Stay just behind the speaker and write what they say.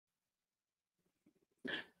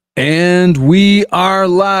And we are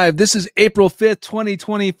live. This is April 5th,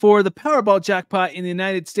 2024. The Powerball jackpot in the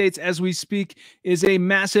United States as we speak is a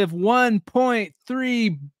massive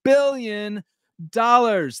 $1.3 billion.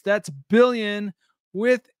 That's billion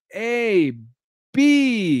with a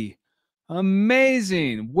B.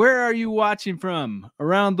 Amazing. Where are you watching from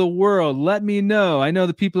around the world? Let me know. I know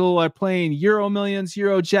the people are playing Euro Millions,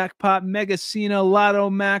 Euro Jackpot, Mega Sena, Lotto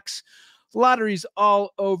Max, lotteries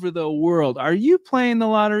all over the world. Are you playing the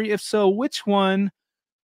lottery? If so, which one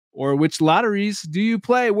or which lotteries do you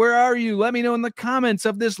play? Where are you? Let me know in the comments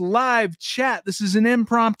of this live chat. This is an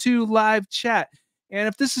impromptu live chat. And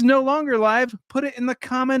if this is no longer live, put it in the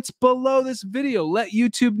comments below this video. Let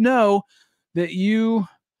YouTube know that you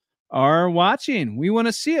are watching. We want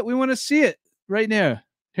to see it. We want to see it right now.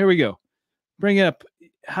 Here we go. Bring it up.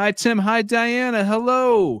 Hi, Tim. Hi, Diana.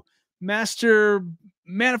 Hello. Master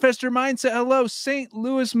Manifestor Mindset. Hello. St.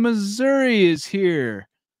 Louis, Missouri is here.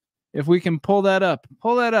 If we can pull that up.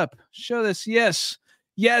 Pull that up. Show this. Yes.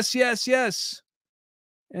 Yes, yes, yes.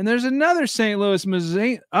 And there's another St. Louis,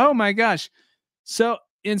 Missouri. Oh, my gosh. So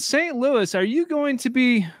in St. Louis, are you in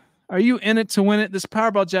it to win it? This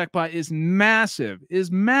Powerball jackpot is massive,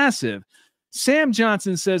 Sam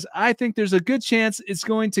Johnson says, I think there's a good chance it's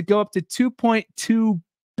going to go up to 2.2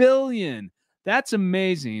 billion. That's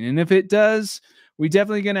amazing. And if it does, we're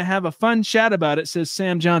definitely going to have a fun chat about it, says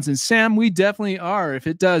Sam Johnson. Sam, we definitely are if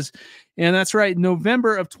it does. And that's right.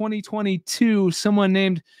 November of 2022,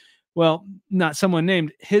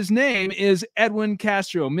 his name is Edwin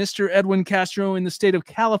Castro. Mr. Edwin Castro in the state of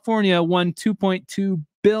California won 2.2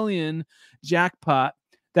 billion jackpot.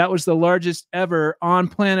 That was the largest ever on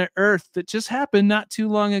planet Earth that just happened not too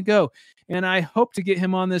long ago. And I hope to get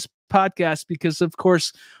him on this podcast because, of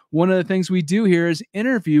course, one of the things we do here is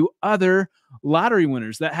interview other lottery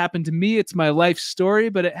winners. That happened to me. It's my life story,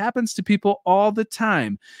 but it happens to people all the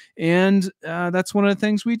time. And that's one of the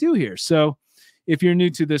things we do here. So if you're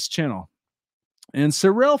new to this channel. And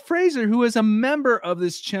Sorrel Fraser, who is a member of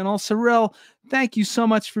this channel. Sorrel, thank you so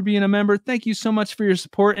much for being a member. Thank you so much for your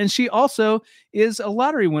support. And she also is a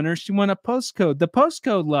lottery winner. She won the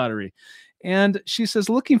postcode lottery. And she says,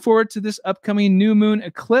 looking forward to this upcoming new moon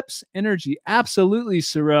eclipse energy. Absolutely,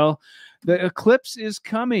 Sorrel. The eclipse is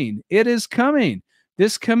coming. It is coming.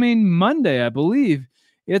 This coming Monday, I believe.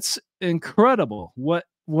 It's incredible what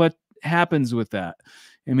happens with that.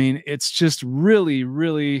 I mean, it's just really,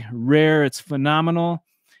 really rare. It's phenomenal.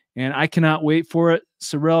 And I cannot wait for it.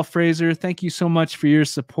 Sorrel Fraser, thank you so much for your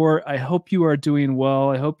support. I hope you are doing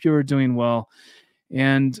well.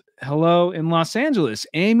 And hello in Los Angeles.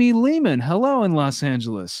 Amy Lehman, hello in Los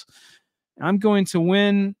Angeles. I'm going to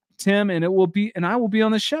win, Tim, and I will be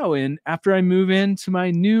on the show. And after I move into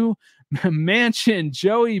my new mansion,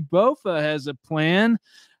 Joey Bofa has a plan.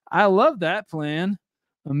 I love that plan.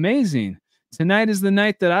 Amazing. Tonight is the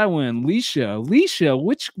night that I win. Leisha,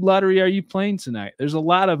 which lottery are you playing tonight? There's a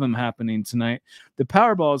lot of them happening tonight. The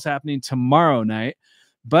Powerball is happening tomorrow night.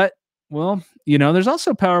 But, well, there's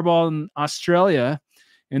also Powerball in Australia.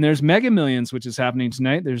 And there's Mega Millions, which is happening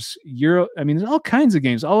tonight. There's there's all kinds of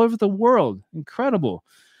games all over the world. Incredible.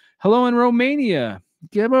 Hello in Romania.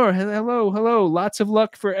 Gabor, hello. Lots of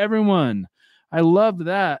luck for everyone. I love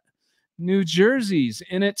that. New Jersey's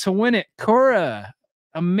in it to win it. Cora.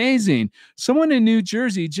 Amazing. Someone in New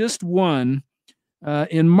Jersey just won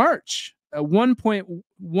in March a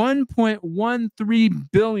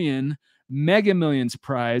 1.13 billion Mega Millions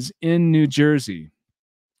prize in New Jersey.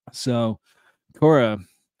 So, Cora,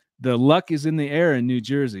 the luck is in the air in New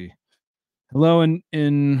Jersey. Hello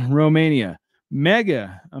in Romania.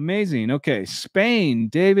 Mega. Amazing. Okay. Spain,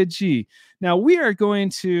 David G. Now, we are going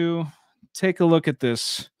to take a look at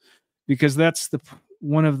this because that's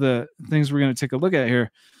one of the things we're going to take a look at here,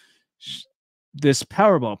 this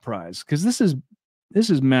Powerball prize, because this is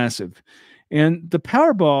massive. And the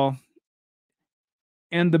Powerball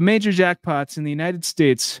and the major jackpots in the United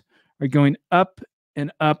States are going up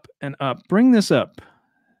and up and up. Bring this up.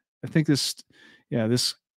 I think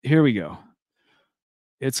here we go.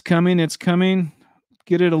 It's coming.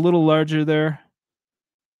 Get it a little larger there.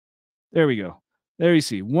 There we go. There you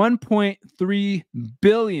see 1.3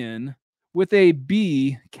 billion with a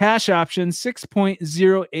B, cash option,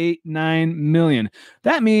 6.089 million.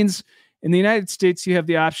 That means in the United States, you have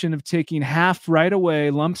the option of taking half right away,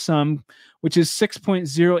 lump sum, which is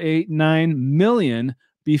 6.089 million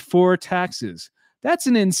before taxes. That's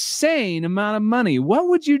an insane amount of money. What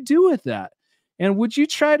would you do with that? And would you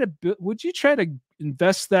try to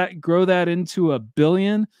invest that, grow that into $1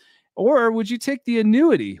 billion? Or would you take the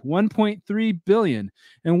annuity, 1.3 billion?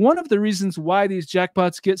 And one of the reasons why these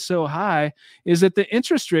jackpots get so high is that the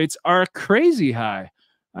interest rates are crazy high.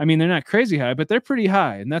 I mean, they're not crazy high, but they're pretty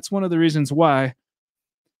high. And that's one of the reasons why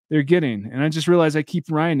they're getting. And I just realized I keep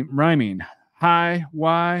rhyming. High,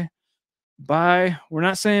 why, buy. We're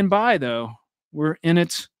not saying buy, though. We're in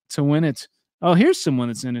it to win it. Oh, here's someone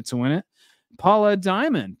that's in it to win it. Paula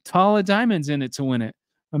Diamond. Paula Diamond's in it to win it.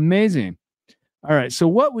 Amazing. All right. So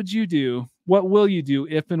what would you do? What will you do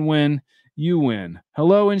if and when you win?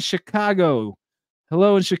 Hello in Chicago.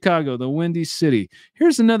 Hello in Chicago, the Windy City.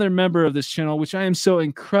 Here's another member of this channel, which I am so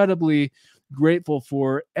incredibly grateful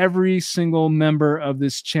for, every single member of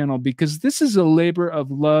this channel, because this is a labor of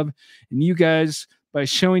love. And you guys, by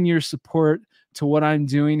showing your support to what I'm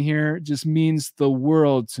doing here, just means the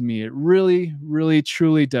world to me. It really, really,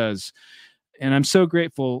 truly does. And I'm so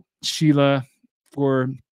grateful, Sheila, for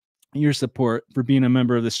your support, for being a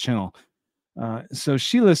member of this channel. So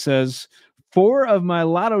Sheila says, 4 of my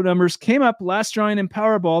lotto numbers came up last drawing in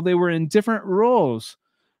Powerball. They were in different roles.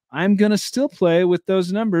 I'm going to still play with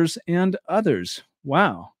those numbers and others.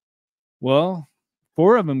 Wow. Well,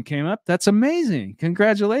 4 of them came up. That's amazing.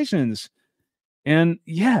 Congratulations. And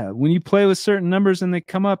yeah, when you play with certain numbers and they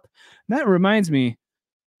come up, that reminds me,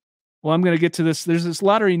 well, I'm going to get to this. There's this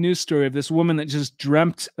lottery news story of this woman that just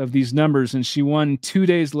dreamt of these numbers and she won 2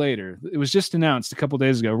 days later. It was just announced a couple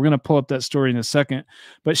days ago. We're going to pull up that story in a second.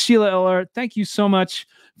 But Sheila LR, thank you so much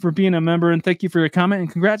for being a member, and thank you for your comment,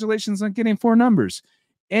 and congratulations on getting 4 numbers.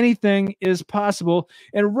 Anything is possible.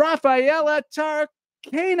 And Rafaela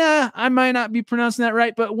Tarkana, I might not be pronouncing that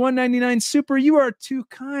right, but 199 Super, you are too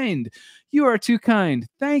kind. You are too kind.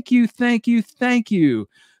 Thank you, thank you, thank you.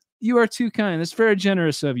 You are too kind. That's very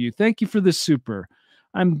generous of you. Thank you for the super.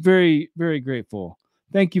 I'm very, very grateful.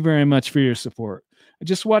 Thank you very much for your support. I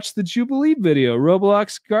just watched the Jubilee video,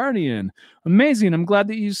 Roblox Guardian. Amazing. I'm glad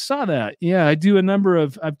that you saw that. Yeah, I've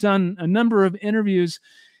done a number of interviews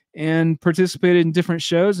and participated in different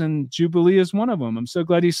shows, and Jubilee is one of them. I'm so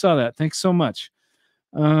glad you saw that. Thanks so much.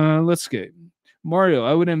 Let's get Mario.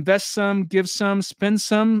 I would invest some, give some, spend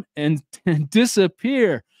some, and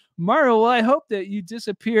disappear. Mario, well, I hope that you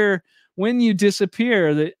disappear when you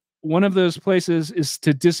disappear, that one of those places is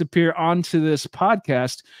to disappear onto this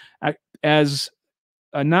podcast as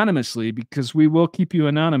anonymously, because we will keep you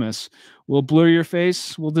anonymous. We'll blur your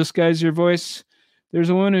face. We'll disguise your voice. There's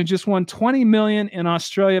a woman who just won 20 million in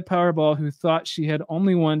Australia Powerball who thought she had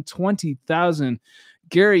only won 20,000.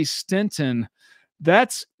 Gary Stinton.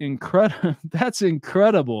 That's incredible. That's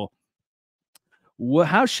incredible.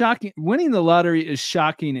 How shocking. Winning the lottery is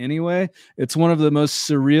shocking anyway. It's one of the most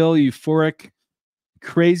surreal, euphoric,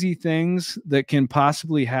 crazy things that can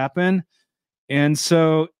possibly happen. And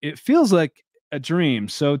so it feels like a dream.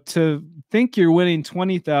 So to think you're winning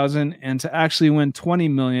 20,000 and to actually win 20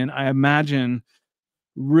 million, I imagine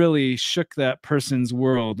really shook that person's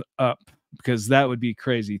world up, because that would be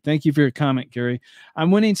crazy. Thank you for your comment, Gary.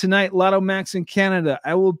 I'm winning tonight, Lotto Max in Canada.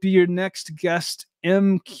 I will be your next guest,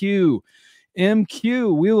 MQ.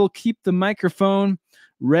 MQ, we will keep the microphone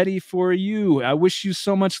ready for you. I wish you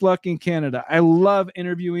so much luck in Canada. I love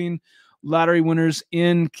interviewing lottery winners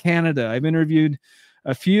in Canada. I've interviewed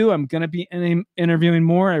a few. I'm going to be interviewing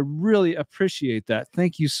more. I really appreciate that.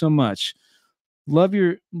 Thank you so much. Love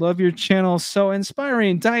your channel. So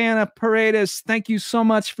inspiring. Diana Paredes, thank you so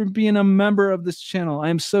much for being a member of this channel. I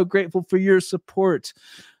am so grateful for your support.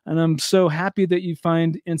 And I'm so happy that you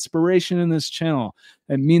find inspiration in this channel.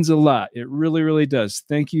 It means a lot. It really, really does.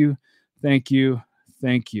 Thank you. Thank you.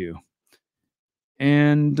 Thank you.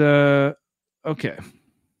 And, okay.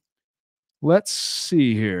 Let's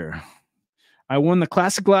see here. I won the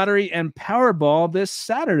Classic Lottery and Powerball this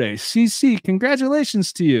Saturday. CC,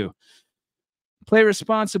 congratulations to you. Play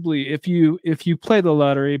responsibly if you play the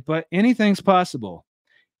lottery, but anything's possible.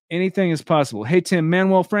 Anything is possible. Hey, Tim,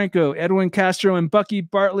 Manuel Franco, Edwin Castro, and Bucky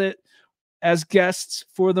Bartlett as guests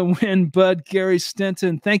for the win. Bud, Gary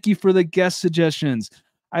Stinton, thank you for the guest suggestions.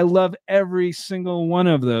 I love every single one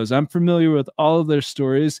of those. I'm familiar with all of their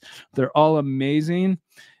stories. They're all amazing,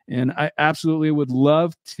 and I absolutely would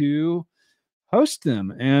love to host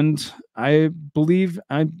them. And I believe,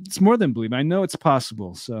 it's more than believe, I know it's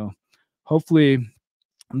possible. So hopefully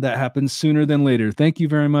that happens sooner than later. Thank you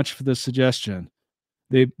very much for the suggestion.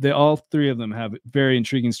 They all 3 of them have very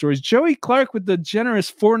intriguing stories. Joey Clark with the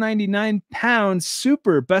generous £4.99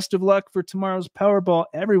 super. Best of luck for tomorrow's Powerball,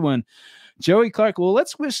 everyone. Joey Clark. Well,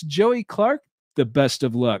 let's wish Joey Clark the best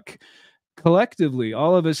of luck. Collectively,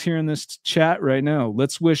 all of us here in this chat right now,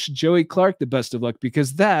 let's wish Joey Clark the best of luck,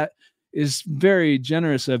 because that is very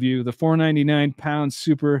generous of you. The £4.99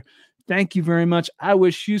 super. Thank you very much. I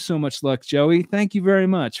wish you so much luck, Joey. Thank you very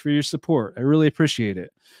much for your support. I really appreciate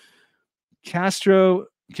it. Castro,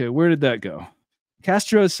 okay, where did that go?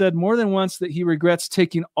 Castro has said more than once that he regrets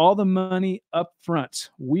taking all the money up front.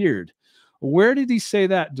 Weird. Where did he say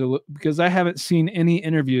that? Because I haven't seen any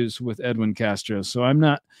interviews with Edwin Castro, so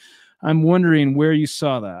I'm wondering where you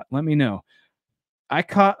saw that. Let me know. I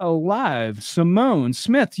caught a live. Simone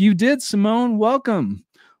Smith, you did, Simone. Welcome.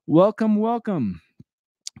 Welcome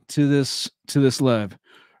to this live.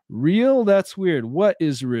 Real? That's weird. What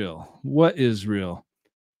is real? What is real?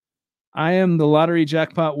 I am the lottery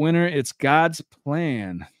jackpot winner. It's God's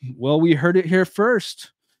plan. Well, we heard it here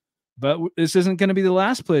first, but this isn't going to be the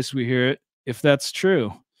last place we hear it, if that's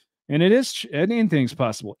true. And it is. Anything's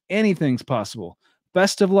possible. Anything's possible.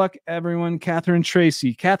 Best of luck, everyone. Catherine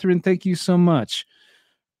Tracy. Catherine, thank you so much.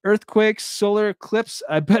 Earthquakes, solar eclipse.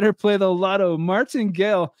 I better play the lotto. Martin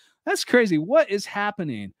Gale. That's crazy. What is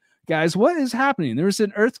happening? Guys, what is happening? There was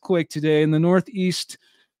an earthquake today in the Northeast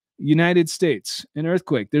United States. An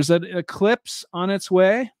earthquake. There's an eclipse on its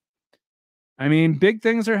way. I mean, big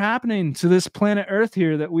things are happening to this planet Earth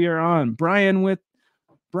here that we are on. Brian.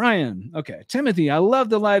 Okay. Timothy, I love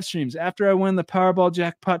the live streams. After I win the Powerball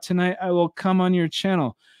jackpot tonight, I will come on your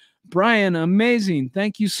channel. Brian, amazing.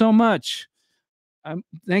 Thank you so much.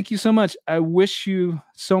 Thank you so much. I wish you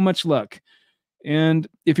so much luck. And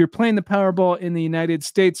if you're playing the Powerball in the United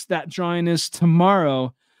States, that drawing is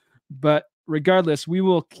tomorrow. But regardless, we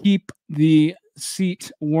will keep the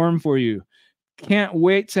seat warm for you. Can't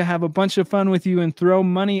wait to have a bunch of fun with you and throw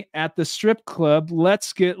money at the strip club.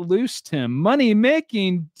 Let's get loose, Tim. Money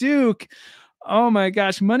making Duke. Oh my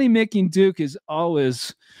gosh, money making Duke is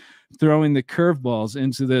always throwing the curveballs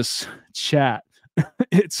into this chat.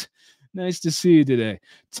 It's nice to see you today.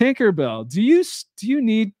 Tinkerbell, do you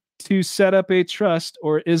need to set up a trust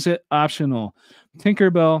or is it optional?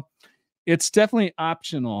 Tinkerbell, it's definitely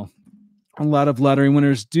optional. A lot of lottery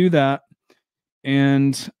winners do that.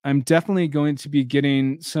 And I'm definitely going to be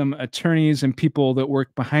getting some attorneys and people that work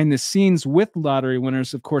behind the scenes with lottery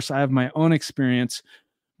winners. Of course, I have my own experience,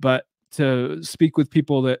 but to speak with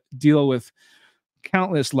people that deal with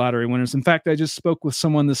countless lottery winners. In fact, I just spoke with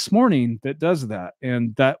someone this morning that does that,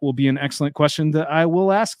 and that will be an excellent question that I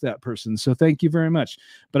will ask that person. So thank you very much.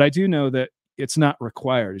 But I do know that it's not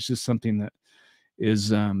required. It's just something that is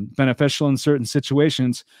beneficial in certain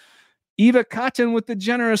situations. Eva Cotton with the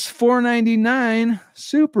generous $4.99.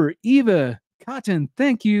 Super. Eva Cotton,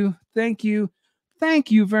 thank you. Thank you.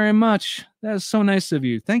 Thank you very much. That is so nice of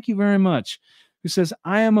you. Thank you very much. Who says,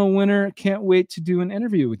 I am a winner. Can't wait to do an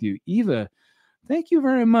interview with you. Eva, thank you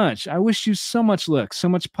very much. I wish you so much luck, so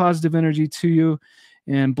much positive energy to you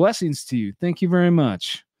and blessings to you. Thank you very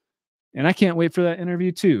much. And I can't wait for that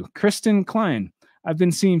interview too. Kristen Klein, I've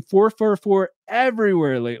been seeing 444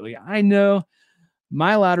 everywhere lately. I know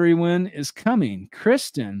my lottery win is coming.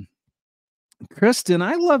 Kristen,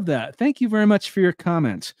 I love that. Thank you very much for your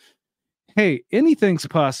comment. Hey, anything's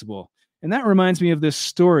possible. And that reminds me of this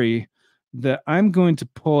story that I'm going to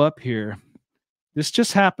pull up here. This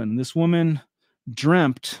just happened. This woman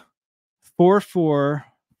dreamt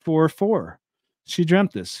 4444. She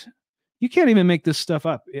dreamt this. You can't even make this stuff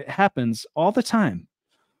up. It happens all the time.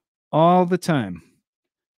 All the time.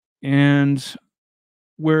 And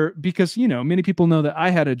because, many people know that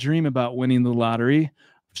I had a dream about winning the lottery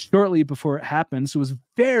shortly before it happened. So it was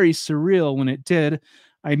very surreal when it did.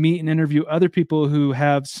 I meet and interview other people who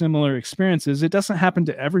have similar experiences. It doesn't happen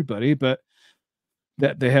to everybody, but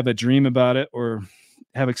that they have a dream about it or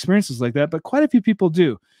have experiences like that, but quite a few people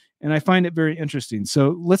do. And I find it very interesting.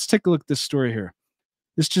 So let's take a look at this story here.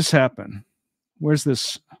 This just happened. Where's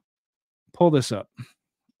this? Pull this up.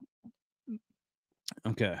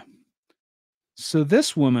 Okay. So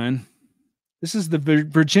this woman, this is the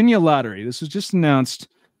Virginia Lottery. This was just announced,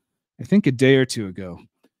 I think, a day or two ago.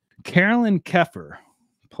 Carolyn Keffer.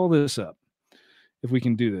 Pull this up if we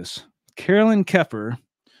can do this. Carolyn Keffer,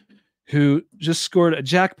 who just scored a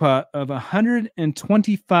jackpot of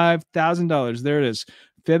 $125,000. There it is.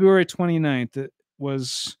 February 29th. It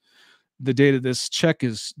was the date of this check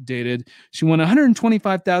is dated. She won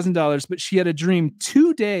 $125,000, but she had a dream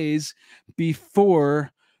 2 days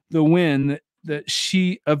before the win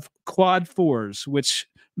of quad fours, which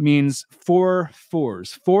means 4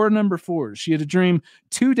 fours, 4 number fours. She had a dream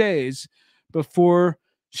 2 days before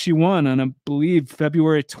she won on, I believe,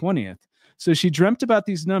 February 20th. So she dreamt about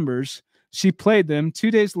these numbers. She played them. 2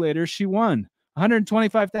 days later, she won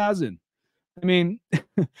 $125,000. I mean,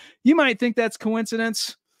 you might think that's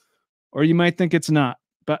coincidence, or you might think it's not.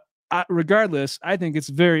 But regardless, I think it's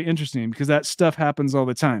very interesting because that stuff happens all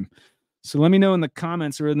the time. So let me know in the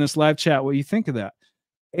comments or in this live chat what you think of that.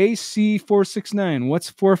 AC469,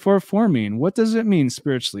 what's 444 mean? What does it mean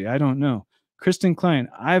spiritually? I don't know. Kristen Klein,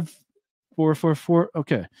 I've 444.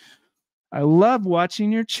 Okay. I love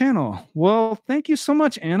watching your channel. Well, thank you so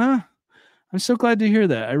much, Anna. I'm so glad to hear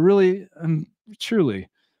that. I really am, truly.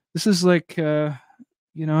 This is like, I'm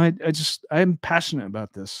passionate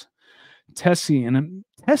about this.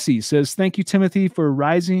 Tessie says, thank you, Timothy, for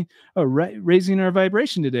raising our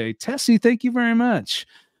vibration today. Tessie, thank you very much.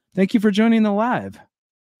 Thank you for joining the live.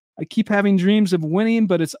 I keep having dreams of winning,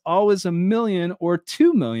 but it's always 1 million or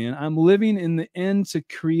 2 million. I'm living in the end to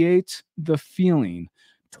create the feeling.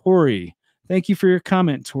 Tori, thank you for your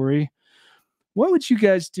comment, Tori. What would you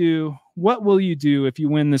guys do? What will you do if you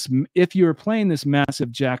win this? If you are playing this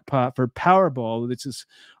massive jackpot for Powerball, which is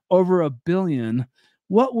over $1 billion,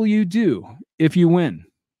 what will you do if you win?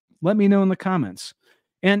 Let me know in the comments.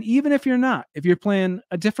 And even if you're not, if you're playing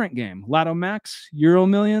a different game, Lotto Max, Euro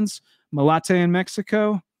Millions, Malate in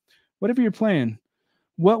Mexico, whatever you're playing,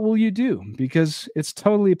 what will you do? Because it's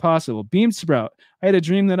totally possible. Bean Sprout. I had a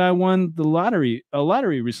dream that I won a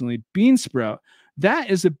lottery recently. Bean Sprout.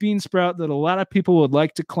 That is a bean sprout that a lot of people would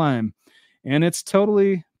like to climb. And it's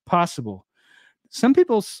totally possible. Some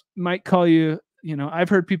people might call you, I've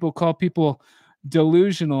heard people call people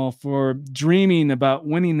delusional for dreaming about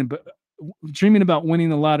winning the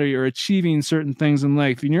lottery or achieving certain things in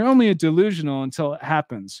life. And you're only a delusional until it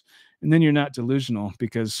happens. And then you're not delusional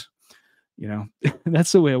because,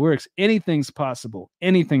 that's the way it works. Anything's possible.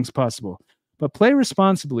 Anything's possible. But play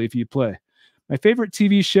responsibly if you play. My favorite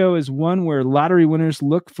TV show is one where lottery winners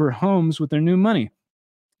look for homes with their new money.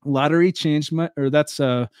 Lottery changed that's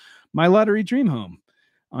My Lottery Dream Home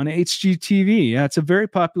on HGTV. Yeah, it's a very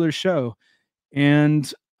popular show.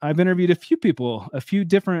 And I've interviewed a few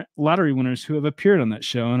different lottery winners who have appeared on that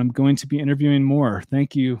show, and I'm going to be interviewing more.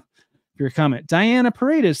 Thank you for your comment. Diana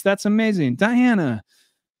Paredes, that's amazing. Diana,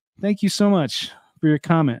 thank you so much for your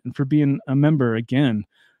comment and for being a member again.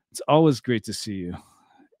 It's always great to see you.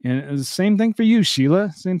 And the same thing for you,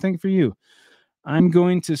 Sheila. Same thing for you. I'm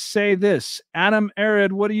going to say this. Adam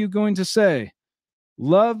Arid, what are you going to say?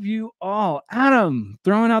 Love you all. Adam,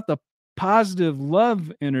 throwing out the positive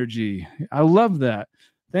love energy. I love that.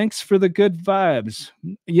 Thanks for the good vibes.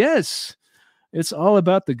 Yes, it's all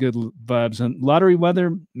about the good vibes. And lottery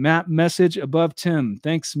weather map message above Tim.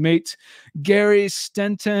 Thanks, mate. Gary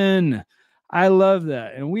Stenton. I love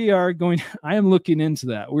that. And I am looking into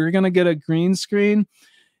that. We're going to get a green screen,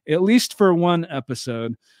 at least for one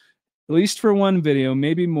episode, at least for one video,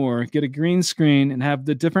 maybe more, get a green screen and have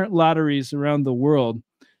the different lotteries around the world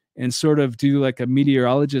and sort of do like a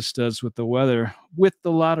meteorologist does with the weather with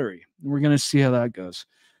the lottery. We're going to see how that goes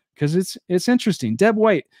because it's interesting. Deb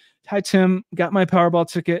White. Hi, Tim. Got my Powerball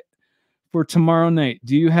ticket for tomorrow night.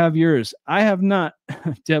 Do you have yours? I have not,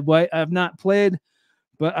 Deb White. I have not played,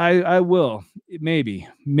 but I will.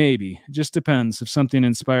 Maybe. Just depends if something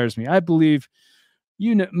inspires me. I believe,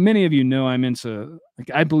 many of you know I'm into,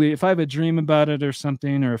 I believe if I have a dream about it or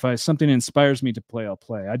something, or if something inspires me to play, I'll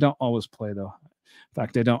play. I don't always play though. In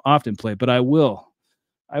fact, I don't often play, but I will.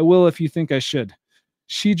 I will if you think I should.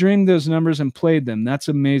 She dreamed those numbers and played them. That's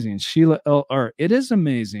amazing. Sheila L.R. It is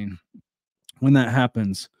amazing when that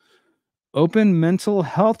happens. Open mental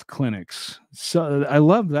health clinics. So I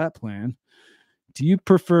love that plan. Do you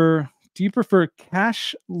prefer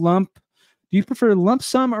cash lump? Do you prefer lump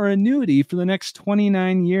sum or annuity for the next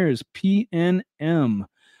 29 years? PNM.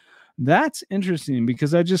 That's interesting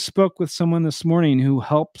because I just spoke with someone this morning who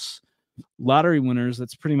helps lottery winners.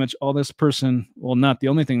 That's pretty much all this person, well, not the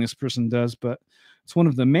only thing this person does, but it's one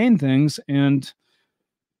of the main things. And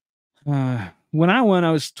when I won,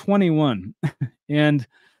 I was 21. And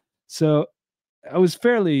so I was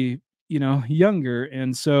fairly, younger.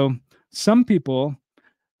 And so some people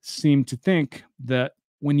seem to think that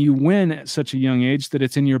when you win at such a young age, that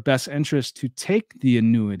it's in your best interest to take the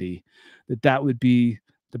annuity, that would be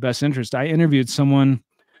the best interest. I interviewed someone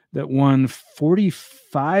that won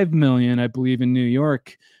 45 million, I believe, in New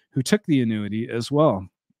York, who took the annuity as well.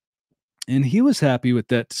 And he was happy with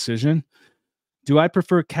that decision. Do I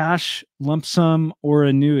prefer cash, lump sum, or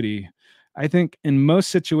annuity? I think in most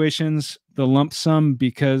situations, the lump sum,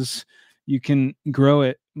 because you can grow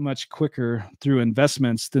it much quicker through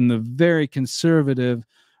investments than the very conservative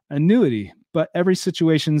annuity. But every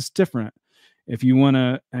situation is different. If you want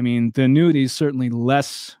to, the annuity is certainly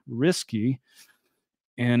less risky.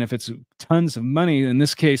 And if it's tons of money, in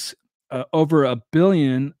this case, over $1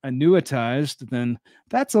 billion annuitized, then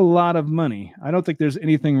that's a lot of money. I don't think there's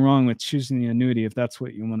anything wrong with choosing the annuity if that's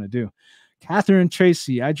what you want to do. Catherine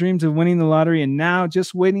Tracy, I dreamed of winning the lottery and now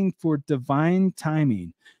just waiting for divine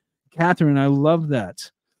timing. Catherine, I love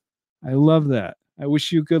that. I love that. I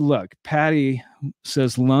wish you good luck. Patty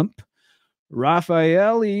says lump.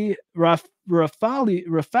 Rafaeli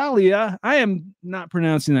Rafalia. I am not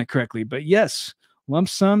pronouncing that correctly, but yes, lump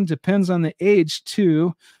sum depends on the age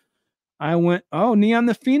too. Oh, Neon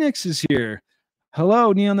the Phoenix is here.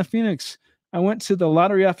 Hello, Neon the Phoenix. I went to the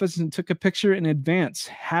lottery office and took a picture in advance,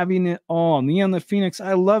 having it all. Neon the Phoenix,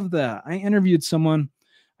 I love that. I interviewed someone,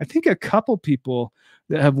 I think a couple people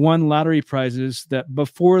that have won lottery prizes that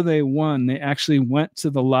before they won, they actually went to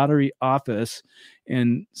the lottery office,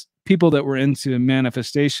 and people that were into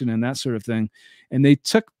manifestation and that sort of thing. And they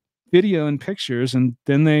took video and pictures, and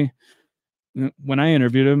then when I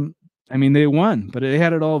interviewed them, I mean, they won, but they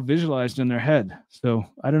had it all visualized in their head. So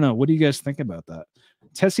I don't know. What do you guys think about that?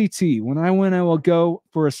 Tessie T, when I win, I will go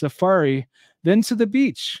for a safari, then to the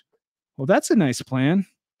beach. Well, that's a nice plan.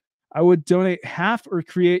 I would donate half or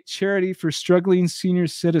create charity for struggling senior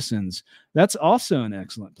citizens. That's also an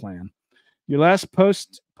excellent plan. Your last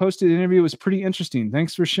posted interview was pretty interesting.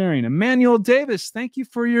 Thanks for sharing. Emmanuel Davis, thank you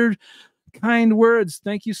for your kind words.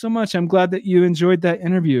 Thank you so much. I'm glad that you enjoyed that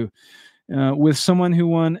interview with someone who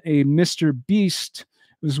won a Mr. Beast.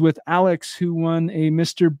 It was with Alex, who won a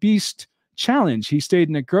Mr. Beast challenge. He stayed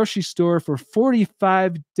in a grocery store for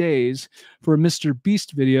 45 days for a Mr.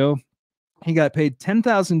 Beast video. He got paid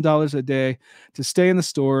 $10,000 a day to stay in the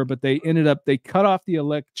store, but they cut off the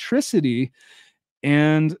electricity,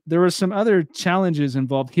 and there were some other challenges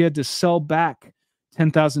involved. He had to sell back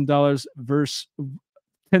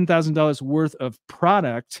 $10,000 worth of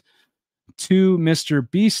product to Mr.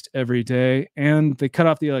 Beast every day, and they cut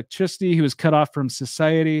off the electricity. He was cut off from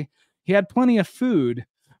society. He had plenty of food,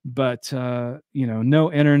 but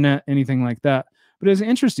no internet, anything like that. But it was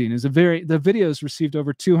interesting. The videos received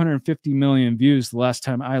over 250 million views the last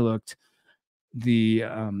time I looked, the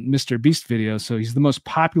Mr. Beast video. So he's the most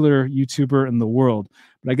popular YouTuber in the world.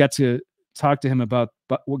 But I got to talk to him about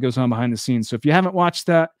what goes on behind the scenes. So if you haven't watched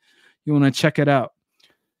that, you want to check it out.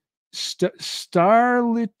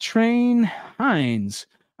 Starlitrain Hines,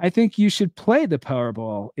 I think you should play the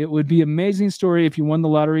Powerball. It would be an amazing story if you won the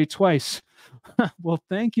lottery twice. Well,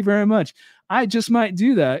 thank you very much. I just might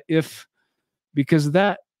do that because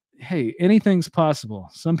hey, anything's possible.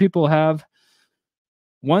 Some people have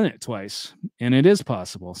won it twice, and it is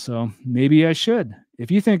possible. So maybe I should.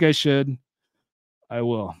 If you think I should, I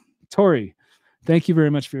will. Tori, thank you very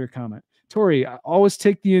much for your comment. Tori, I always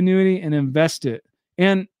take the annuity and invest it.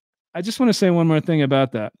 And I just want to say one more thing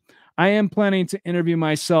about that. I am planning to interview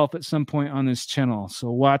myself at some point on this channel, so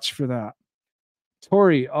watch for that.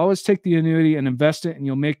 Tori, always take the annuity and invest it, and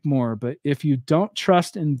you'll make more. But if you don't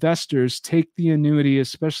trust investors, take the annuity,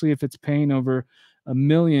 especially if it's paying over $1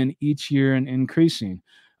 million each year and increasing.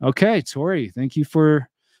 Okay, Tori, thank you for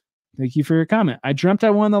your comment. I dreamt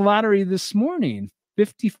I won the lottery this morning,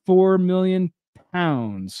 54 million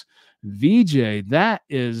pounds. VJ, that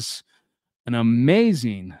is an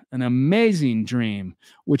amazing dream,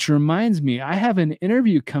 which reminds me, I have an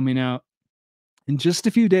interview coming out in just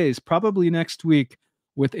a few days, probably next week,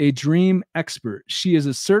 with a dream expert. She is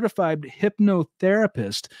a certified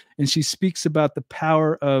hypnotherapist, and she speaks about the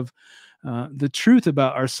power of the truth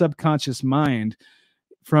about our subconscious mind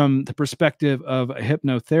from the perspective of a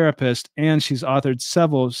hypnotherapist, and she's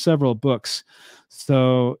authored several books.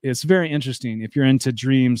 So it's very interesting if you're into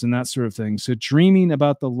dreams and that sort of thing. So dreaming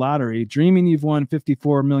about the lottery, dreaming you've won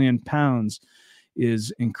 54 million pounds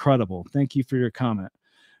is incredible. Thank you for your comment.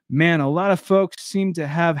 Man, a lot of folks seem to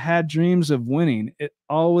have had dreams of winning. It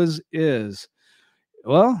always is.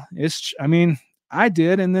 Well, I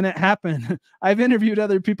did, and then it happened. I've interviewed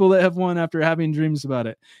other people that have won after having dreams about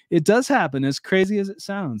it. It does happen, as crazy as it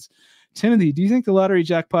sounds. Timothy, do you think the lottery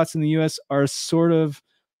jackpots in the U.S. are sort of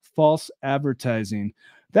false advertising?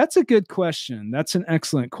 That's a good question. That's an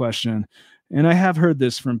excellent question. And I have heard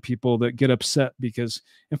this from people that get upset because,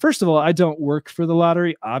 and first of all, I don't work for the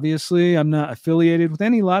lottery. Obviously, I'm not affiliated with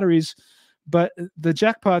any lotteries, but the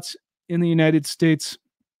jackpots in the United States,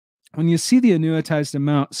 when you see the annuitized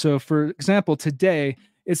amount, so for example, today,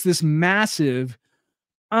 it's this massive,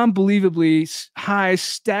 unbelievably high,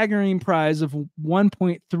 staggering prize of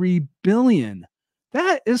 1.3 billion.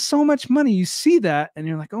 That is so much money. You see that and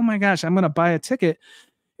you're like, oh my gosh, I'm going to buy a ticket.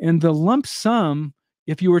 And the lump sum,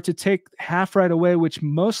 if you were to take half right away, which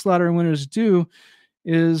most lottery winners do,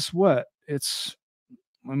 is what?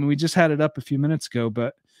 We just had it up a few minutes ago,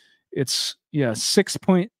 but it's,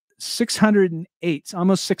 608,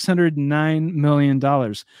 almost $609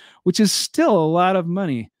 million, which is still a lot of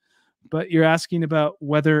money. But you're asking about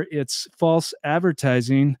whether it's false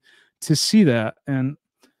advertising to see that. And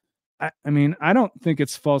I don't think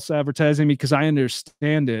it's false advertising because I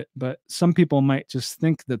understand it, but some people might just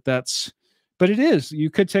think that but it is.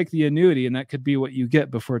 You could take the annuity and that could be what you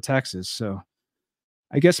get before taxes. So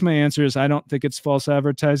I guess my answer is I don't think it's false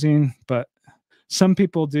advertising, but some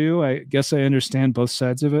people do. I guess I understand both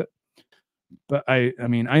sides of it. But I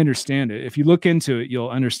mean, I understand it. If you look into it, you'll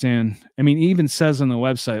understand. I mean, it even says on the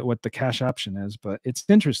website what the cash option is, but it's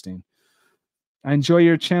interesting. I enjoy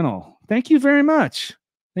your channel. Thank you very much.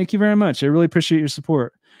 Thank you very much. I really appreciate your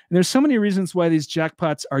support. And there's so many reasons why these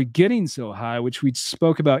jackpots are getting so high, which we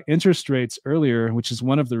spoke about interest rates earlier, which is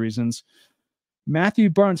one of the reasons. Matthew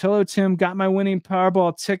Barnes, hello, Tim. Got my winning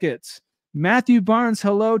Powerball tickets. Matthew Barnes,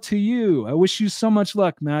 hello to you. I wish you so much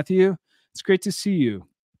luck, Matthew. It's great to see you.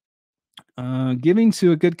 Giving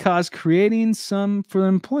to a good cause, creating some for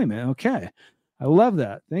employment. Okay. I love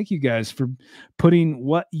that. Thank you guys for putting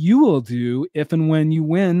what you will do if and when you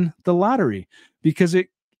win the lottery, because it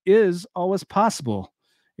is always possible.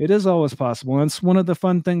 It is always possible. And it's one of the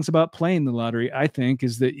fun things about playing the lottery, I think,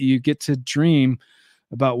 is that you get to dream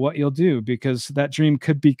about what you'll do, because that dream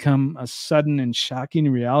could become a sudden and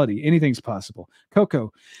shocking reality. Anything's possible.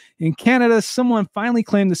 Coco, in Canada, someone finally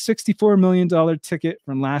claimed the $64 million ticket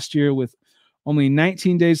from last year with only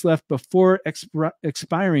 19 days left before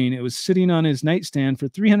expiring. It was sitting on his nightstand for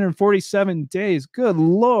 347 days. Good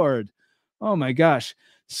Lord. Oh my gosh.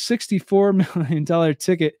 $64 million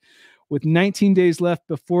ticket with 19 days left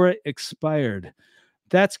before it expired.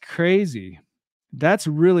 That's crazy. That's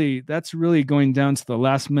really going down to the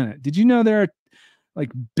last minute. Did you know there are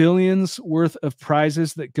like billions worth of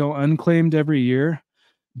prizes that go unclaimed every year?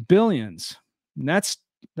 Billions.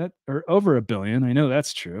 And or over a billion. I know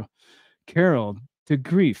that's true. Carol, to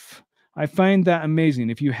grief. I find that amazing.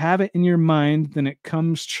 If you have it in your mind, then it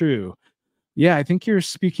comes true. Yeah, I think you're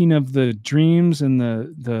speaking of the dreams and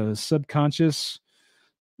the subconscious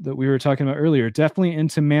that we were talking about earlier. Definitely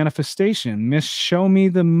into manifestation. Miss Show Me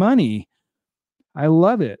the Money. I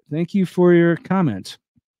love it. Thank you for your comment.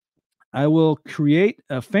 I will create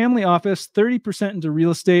a family office, 30% into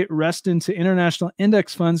real estate, rest into international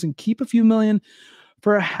index funds, and keep a few million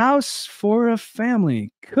for a house for a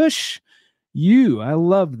family. Cush you. I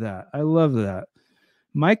love that. I love that.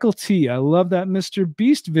 Michael T. I love that Mr.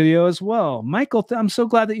 Beast video as well. Michael, I'm so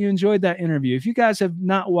glad that you enjoyed that interview. If you guys have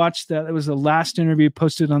not watched that, it was the last interview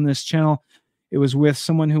posted on this channel. It was with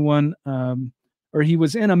someone who won, or he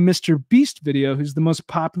was in a Mr. Beast video, who's the most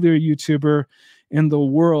popular YouTuber in the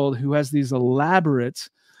world, who has these elaborate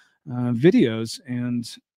videos. And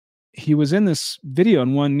he was in this video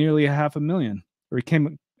and won nearly $500,000, or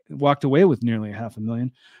he walked away with nearly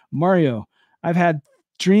 $500,000. Mario, I've had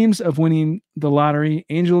dreams of winning the lottery,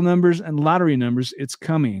 angel numbers and lottery numbers. It's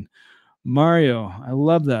coming. Mario, I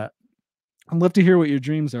love that. I'd love to hear what your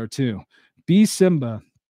dreams are too. B Simba,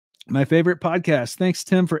 my favorite podcast. Thanks,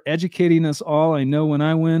 Tim, for educating us all. I know when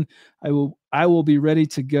I win, I will be ready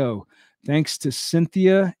to go. Thanks to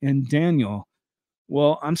Cynthia and Daniel.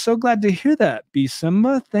 Well, I'm so glad to hear that, B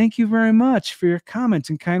Simba. Thank you very much for your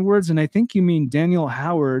comments and kind words. And I think you mean Daniel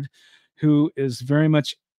Howard, who is very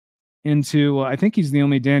much into, well, I think he's the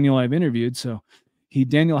only Daniel I've interviewed. So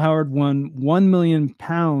Daniel Howard won £1 million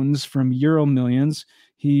from Euro Millions.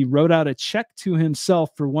 He wrote out a check to himself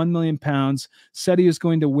for £1 million, said he was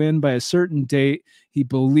going to win by a certain date. He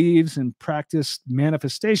believes and practiced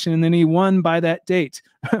manifestation, and then he won by that date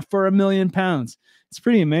for £1 million. It's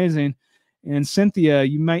pretty amazing. And Cynthia,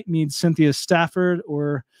 you might meet Cynthia Stafford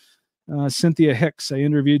or Cynthia Hicks. I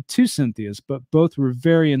interviewed two Cynthias, but both were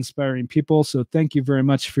very inspiring people. So thank you very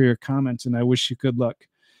much for your comments, and I wish you good luck.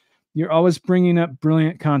 You're always bringing up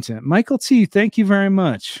brilliant content. Michael T., thank you very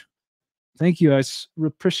much. Thank you. I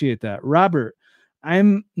appreciate that. Robert,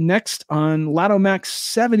 I'm next on Lotto Max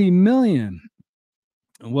 70 million.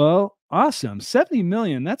 Well, awesome. 70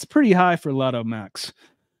 million. That's pretty high for Lotto Max.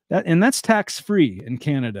 That's tax-free in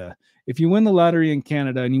Canada. If you win the lottery in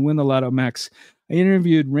Canada and you win the Lotto Max, I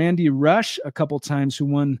interviewed Randy Rush a couple times, who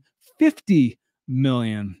won 50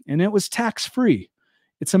 million, and it was tax-free.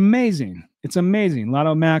 It's amazing. It's amazing.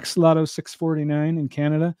 Lotto Max, Lotto 649 in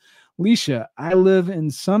Canada. Leisha, I live in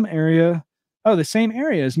some area. Oh, the same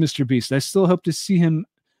area as Mr. Beast. I still hope to see him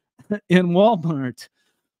in Walmart.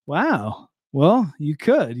 Wow. Well, you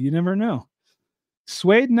could. You never know.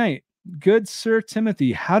 Suede Knight. Good Sir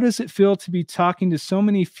Timothy, how does it feel to be talking to so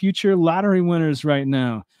many future lottery winners right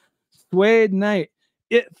now? Suede Knight,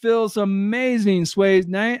 it feels amazing, Suede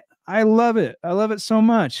Knight. I love it. I love it so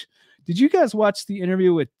much. Did you guys watch the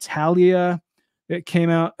interview with Talia that came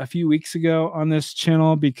out a few weeks ago on this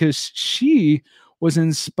channel? Because she was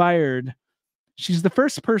inspired. She's the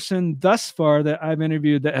first person thus far that I've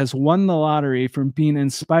interviewed that has won the lottery from being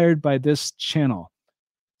inspired by this channel.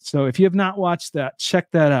 So if you have not watched that, check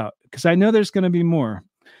that out, because I know there's going to be more,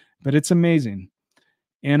 but it's amazing.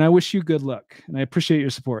 And I wish you good luck. And I appreciate your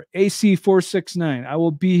support. AC469. I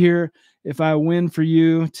will be here if I win for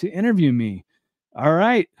you to interview me. All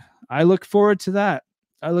right. I look forward to that.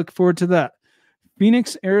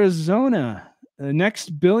 Phoenix, Arizona. The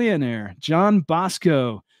next billionaire, John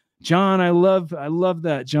Bosco. John, I love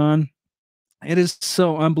that, John. It is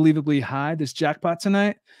so unbelievably high, this jackpot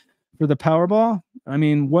tonight for the Powerball. I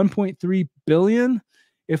mean, 1.3 billion.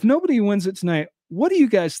 If nobody wins it tonight, what do you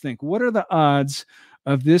guys think? What are the odds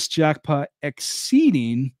of this jackpot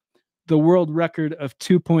exceeding the world record of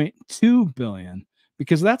 2.2 billion?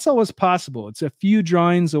 Because that's always possible. It's a few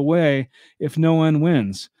drawings away if no one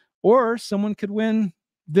wins, or someone could win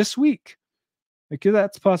this week. Like,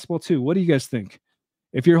 that's possible too. What do you guys think?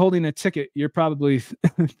 If you're holding a ticket, you're probably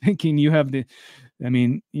thinking you have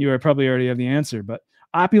you are probably already have the answer. But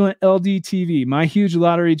Opulent LDTV, my huge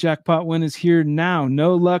lottery jackpot win is here now.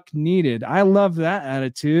 No luck needed. I love that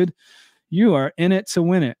attitude. You are in it to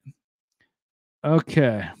win it.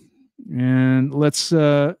 Okay. And let's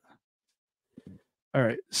all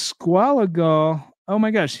right. Squalagal. Oh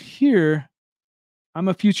my gosh, here. I'm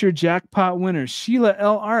a future jackpot winner. Sheila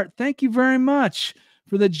L. Art, thank you very much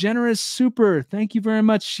for the generous super. Thank you very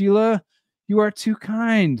much, Sheila. You are too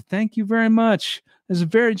kind. Thank you very much. That's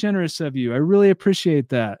very generous of you. I really appreciate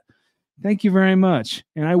that. Thank you very much.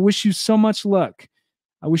 And I wish you so much luck.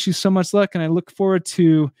 And I look forward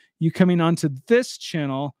to you coming onto this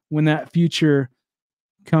channel when that future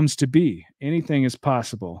comes to be. Anything is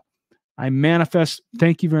possible. I manifest.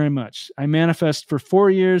 Thank you very much. I manifest for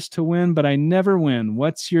 4 years to win, but I never win.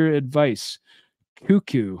 What's your advice?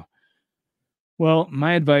 Cuckoo. Well,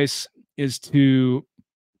 my advice is to,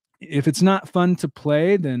 if it's not fun to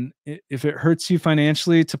play, then if it hurts you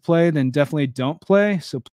financially to play, then definitely don't play.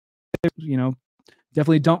 So,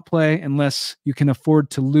 definitely don't play unless you can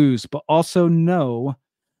afford to lose, but also know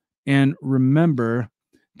and remember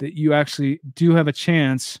that you actually do have a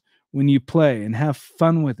chance when you play, and have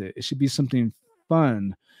fun with it. It should be something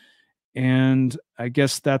fun. And I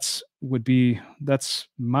guess that's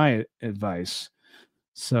my advice.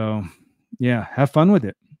 So yeah, have fun with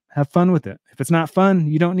it. If it's not fun,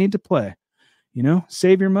 you don't need to play,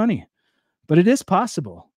 save your money, but it is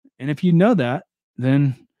possible. And if you know that,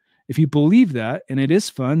 then if you believe that, and it is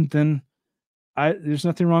fun, then there's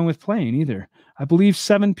nothing wrong with playing either. I believe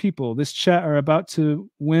 7 people this chat are about to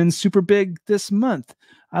win super big this month.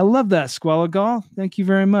 I love that, Squalagal. Thank you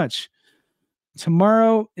very much.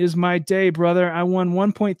 Tomorrow is my day, brother. I won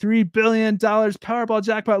 $1.3 billion Powerball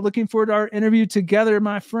jackpot. Looking forward to our interview together,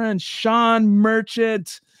 my friend Sean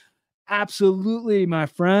Merchant. Absolutely, my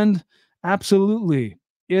friend. Absolutely.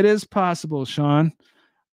 It is possible, Sean.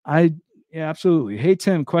 Yeah, absolutely. Hey,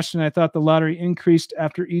 Tim, question. I thought the lottery increased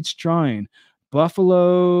after each drawing.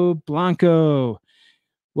 Buffalo Blanco.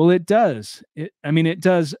 Well, it does. It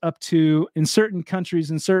does up to, in certain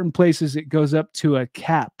countries, in certain places, it goes up to a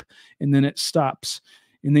cap and then it stops.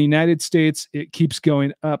 In the United States, it keeps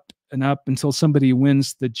going up and up until somebody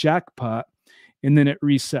wins the jackpot and then it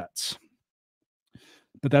resets.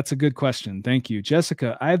 But that's a good question. Thank you,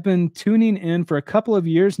 Jessica. I've been tuning in for a couple of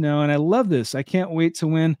years now and I love this. I can't wait to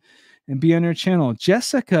win and be on your channel.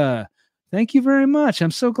 Jessica, thank you very much. I'm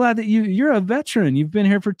so glad that you're a veteran. You've been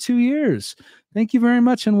here for 2 years. Thank you very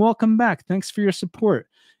much and welcome back. Thanks for your support.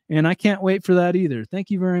 And I can't wait for that either. Thank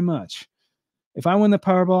you very much. If I win the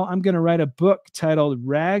Powerball, I'm going to write a book titled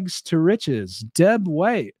Rags to Riches. Deb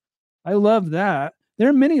White. I love that. There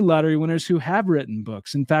are many lottery winners who have written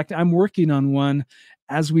books. In fact, I'm working on one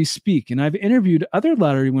as we speak. And I've interviewed other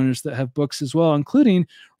lottery winners that have books as well, including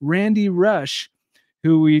Randy Rush,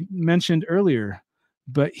 who we mentioned earlier.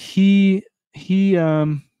 But he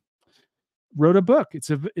wrote a book. It's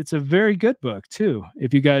a very good book too.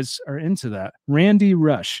 If you guys are into that, Randy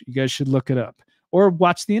Rush, you guys should look it up or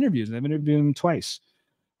watch the interviews. I've interviewed him twice.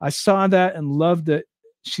 I saw that and loved that.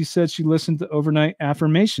 She said she listened to Overnight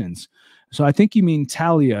Affirmations. So I think you mean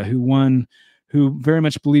Talia, who very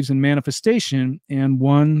much believes in manifestation and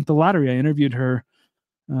won the lottery. I interviewed her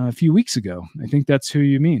a few weeks ago. I think that's who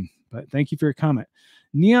you mean. But thank you for your comment.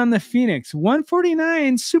 Neon the Phoenix,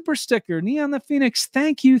 149 super sticker. Neon the Phoenix,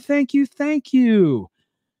 thank you.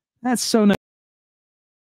 That's so nice.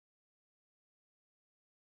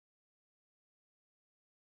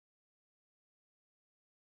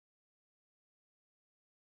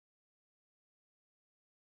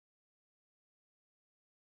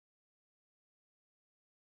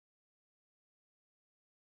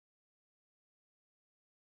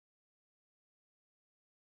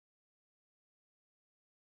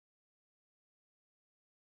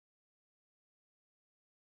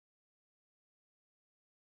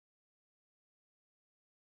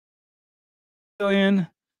 billion,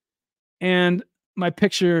 and my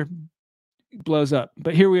picture blows up.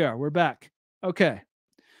 But here we are. We're back. Okay.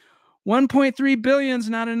 1.3 billion is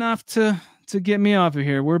not enough to get me off of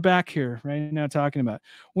here. We're back here right now talking about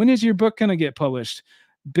when is your book going to get published?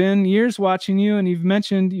 Been years watching you, and you've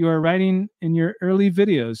mentioned you are writing in your early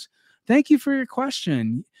videos. Thank you for your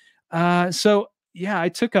question. So yeah, I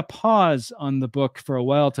took a pause on the book for a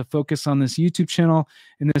while to focus on this YouTube channel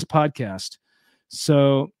and this podcast.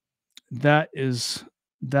 So that is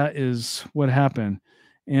what happened.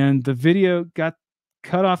 And the video got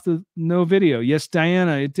cut off, the no video. Yes,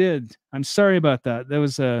 Diana, it did. I'm sorry about that. That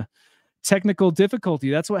was a technical difficulty.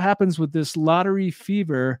 That's what happens with this lottery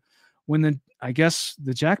fever when I guess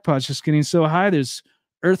the jackpot's just getting so high. There's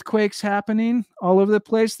earthquakes happening all over the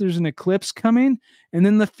place. There's an eclipse coming, and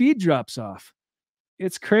then the feed drops off.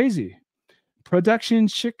 It's crazy. Production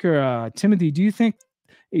Shikara, Timothy, do you think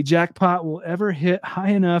a jackpot will ever hit high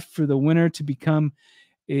enough for the winner to become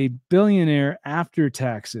a billionaire after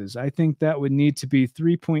taxes? I think that would need to be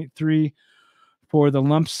 3.3 for the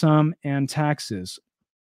lump sum and taxes.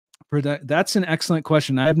 That's an excellent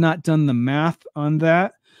question. I have not done the math on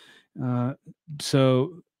that.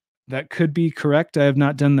 So that could be correct. I have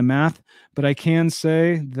not done the math, but I can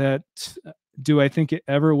say that, do I think it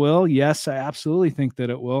ever will? Yes, I absolutely think that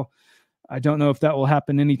it will. I don't know if that will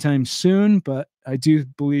happen anytime soon, but I do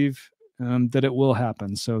believe that it will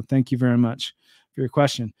happen. So thank you very much for your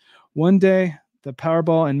question. One day, the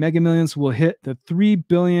Powerball and Mega Millions will hit the 3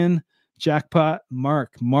 billion jackpot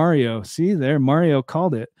mark. Mario, see there, Mario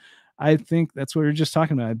called it. I think that's what we were just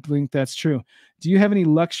talking about. I think that's true. Do you have any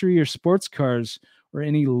luxury or sports cars or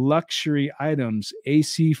any luxury items?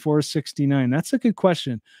 AC 469. That's a good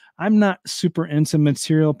question. I'm not super into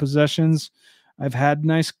material possessions. I've had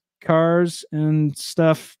nice cars and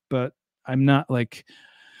stuff, but I'm not like.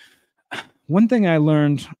 One thing I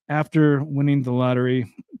learned after winning the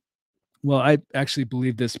lottery, well, I actually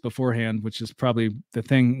believed this beforehand, which is probably the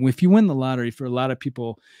thing. If you win the lottery, for a lot of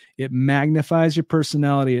people, it magnifies your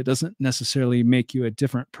personality. It doesn't necessarily make you a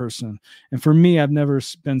different person. And for me, I've never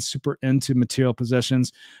been super into material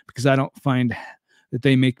possessions because I don't find that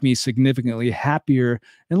they make me significantly happier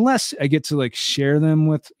unless I get to like share them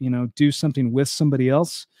with, do something with somebody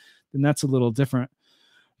else. Then that's a little different.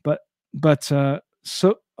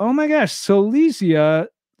 So, oh my gosh, Solesia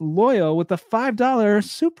Loyal with a $5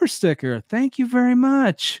 super sticker. Thank you very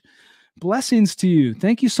much. Blessings to you.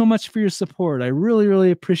 Thank you so much for your support. I really,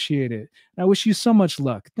 really appreciate it. I wish you so much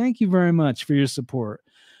luck. Thank you very much for your support.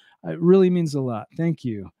 It really means a lot. Thank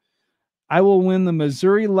you. I will win the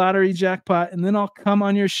Missouri lottery jackpot, and then I'll come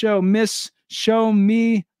on your show. Miss, show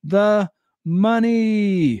me the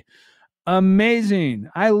money. Amazing.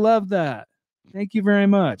 I love that. Thank you very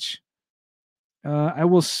much. I got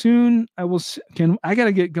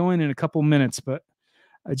to get going in a couple minutes, but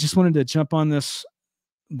I just wanted to jump on this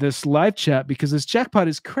live chat because this jackpot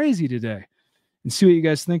is crazy today, and see what you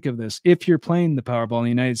guys think of this. If you're playing the Powerball in the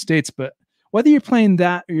United States, but whether you're playing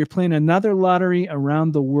that or you're playing another lottery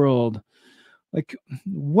around the world, like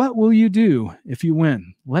what will you do if you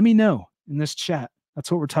win? Let me know in this chat.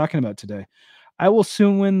 That's what we're talking about today. I will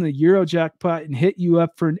soon win the Euro jackpot and hit you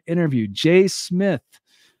up for an interview. Jay Smith.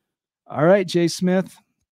 All right, Jay Smith,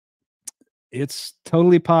 it's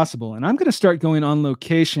totally possible. And I'm going to start going on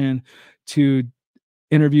location to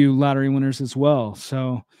interview lottery winners as well.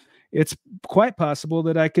 So it's quite possible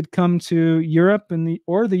that I could come to Europe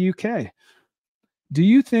or the UK. Do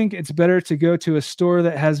you think it's better to go to a store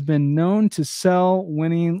that has been known to sell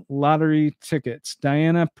winning lottery tickets?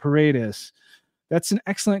 Diana Paredes. That's an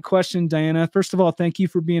excellent question, Diana. First of all, thank you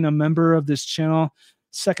for being a member of this channel.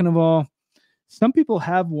 Second of all, some people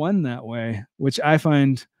have won that way, which I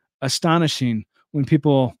find astonishing when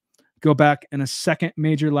people go back and a second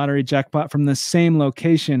major lottery jackpot from the same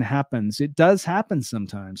location happens. It does happen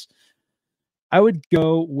sometimes. I would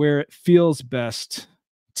go where it feels best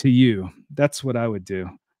to you. That's what I would do.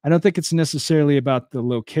 I don't think it's necessarily about the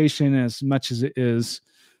location as much as it is.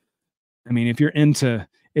 I mean,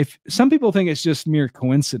 if some people think it's just mere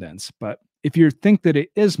coincidence, but if you think that it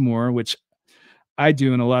is more, which I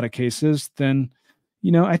do in a lot of cases, then,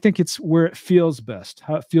 I think it's where it feels best,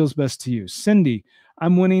 how it feels best to you. Cindy,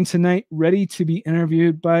 I'm winning tonight, ready to be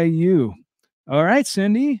interviewed by you. All right,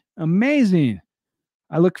 Cindy, amazing.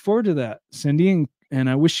 I look forward to that, Cindy, and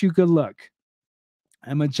I wish you good luck.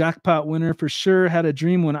 I'm a jackpot winner for sure. Had a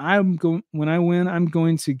dream when I win, I'm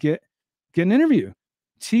going to get an interview.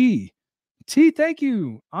 T, thank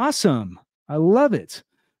you. Awesome. I love it.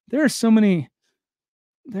 There are so many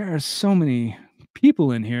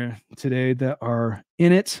people in here today that are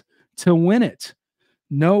in it to win it.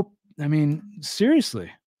 Nope. I mean,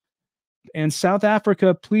 seriously. And South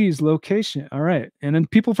Africa, please, location. All right. And then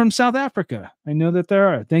people from South Africa, I know that there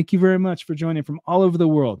are. Thank you very much for joining from all over the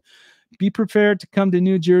world. Be prepared to come to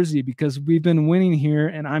New Jersey because we've been winning here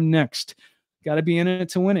and I'm next. Got to be in it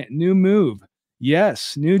to win it. New move.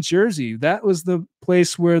 Yes, New Jersey. That was the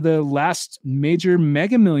place where the last major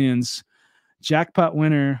Mega Millions jackpot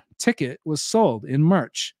winner ticket was sold in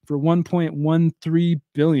March for 1.13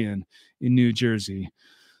 billion in New Jersey.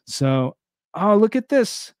 So, oh, look at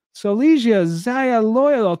this. Solesia, Zaya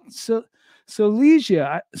Loyal,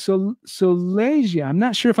 Solesia. I'm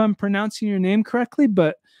not sure if I'm pronouncing your name correctly,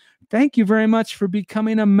 but thank you very much for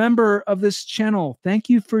becoming a member of this channel. Thank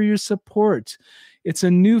you for your support. It's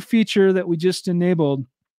a new feature that we just enabled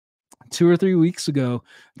 2 or 3 weeks ago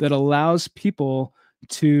that allows people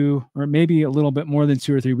to, or maybe a little bit more than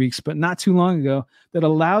 2 or 3 weeks, but not too long ago, that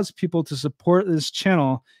allows people to support this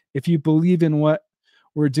channel if you believe in what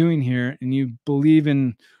we're doing here and you believe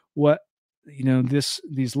in what, you know,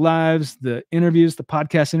 these lives, the interviews, the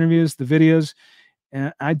podcast interviews, the videos.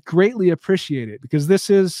 And I greatly appreciate it because this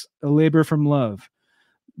is a labor from love,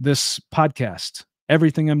 this podcast,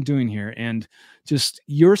 everything I'm doing here. And just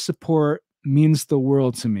your support means the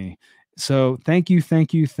world to me. So thank you,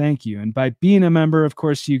 thank you, thank you. And by being a member, of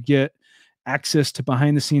course, you get access to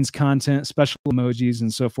behind the scenes content, special emojis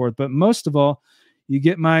and so forth. But most of all, you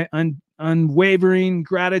get my unwavering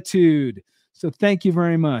gratitude. So thank you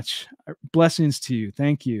very much. Blessings to you.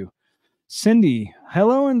 Thank you. Cindy,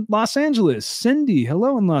 hello in Los Angeles. Cindy,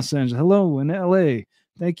 hello in Los Angeles. Hello in LA.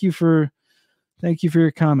 Thank you for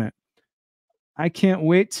your comment. I can't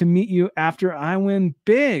wait to meet you after I win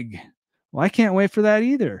big. Well, I can't wait for that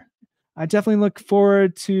either. I definitely look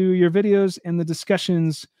forward to your videos and the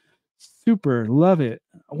discussions. Super. Love it.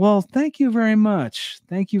 Well, thank you very much.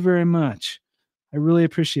 Thank you very much. I really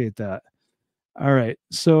appreciate that. All right.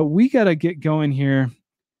 So we got to get going here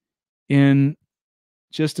in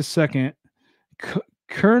just a second.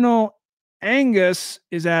 Colonel Angus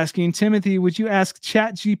is asking, Timothy, would you ask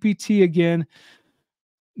ChatGPT again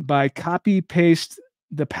by copy paste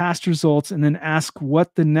the past results and then ask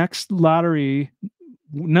what the next lottery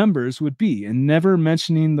numbers would be and never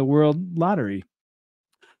mentioning the world lottery?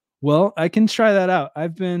 Well, I can try that out.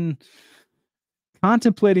 I've been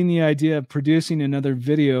contemplating the idea of producing another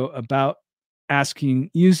video about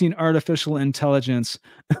using artificial intelligence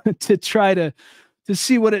to try to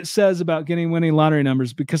see what it says about winning lottery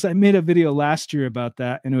numbers, because I made a video last year about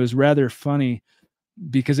that and it was rather funny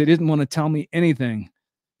because it didn't want to tell me anything.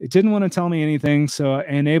 So I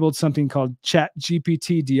enabled something called Chat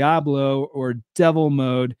GPT Diablo or Devil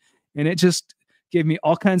Mode, and it just gave me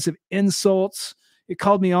all kinds of insults. It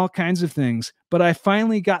called me all kinds of things, but I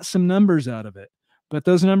finally got some numbers out of it. But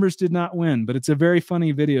those numbers did not win. But it's a very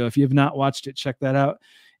funny video. If you have not watched it, check that out.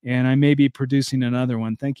 And I may be producing another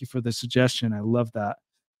one. Thank you for the suggestion. I love that.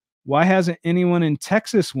 Why hasn't anyone in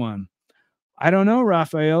Texas won? I don't know,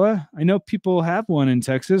 Rafaela. I know people have won in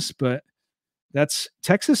Texas, but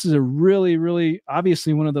Texas is a really, really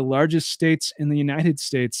obviously one of the largest states in the United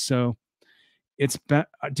States. So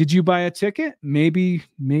did you buy a ticket? Maybe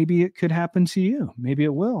it could happen to you. Maybe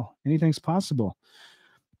it will. Anything's possible.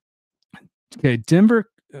 Okay,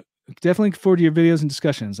 Denver, definitely look forward to your videos and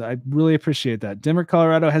discussions. I really appreciate that. Denver,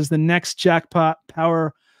 Colorado has the next jackpot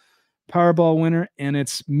Powerball winner, and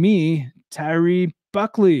it's me, Tyree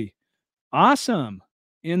Buckley. Awesome.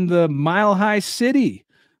 In the Mile High City.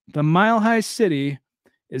 The Mile High City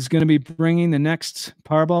is going to be bringing the next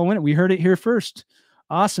Powerball winner. We heard it here first.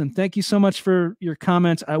 Awesome. Thank you so much for your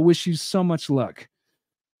comments. I wish you so much luck.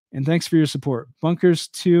 And thanks for your support. Bunkers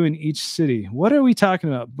 2 in each city. What are we talking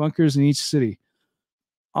about? Bunkers in each city.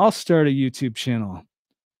 I'll start a YouTube channel.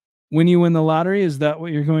 When you win the lottery, is that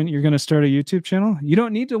what you're going to start a YouTube channel? You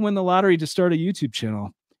don't need to win the lottery to start a YouTube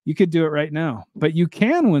channel. You could do it right now, but you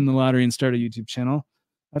can win the lottery and start a YouTube channel.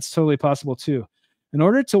 That's totally possible too. In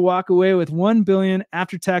order to walk away with 1 billion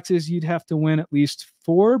after taxes, you'd have to win at least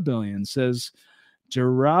 4 billion, says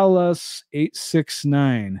Jaralas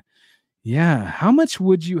 869. Yeah. How much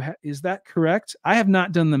would you is that correct? I have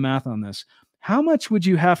not done the math on this. How much would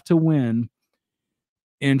you have to win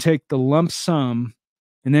and take the lump sum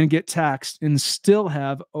and then get taxed and still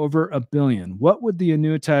have over 1 billion? What would the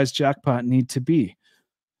annuitized jackpot need to be?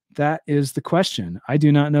 That is the question. I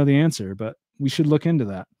do not know the answer, but we should look into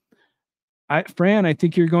that. Fran, I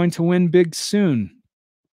think you're going to win big soon.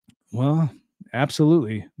 Well,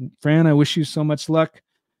 absolutely. Fran, I wish you so much luck.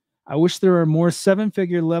 I wish there were more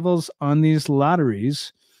 7-figure levels on these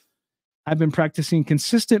lotteries. I've been practicing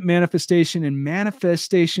consistent manifestation and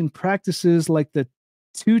manifestation practices like the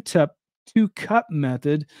 2-cup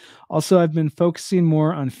method. Also, I've been focusing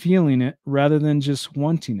more on feeling it rather than just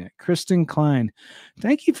wanting it. Kristen Klein.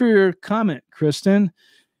 Thank you for your comment, Kristen.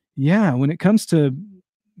 Yeah, when it comes to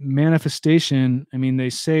manifestation, I mean, they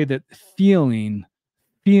say that feeling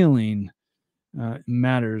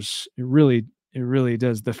matters. It really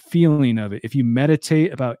does. The feeling of it. If you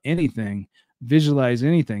meditate about anything, visualize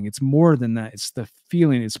anything, it's more than that. It's the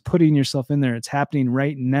feeling. It's putting yourself in there. It's happening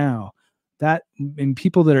right now. That, in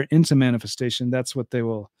people that are into manifestation, that's what they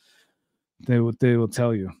will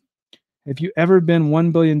tell you. Have you ever been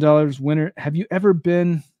 $1 billion winner? Have you ever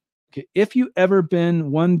been? Okay, if you ever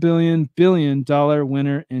been $1 billion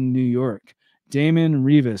winner in New York, Damon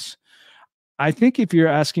Rivas. I think if you're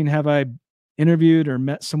asking, have I interviewed or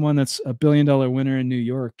met someone that's a $1 billion winner in New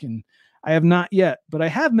York? And I have not yet, but I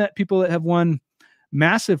have met people that have won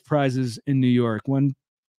massive prizes in New York. One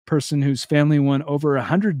person whose family won over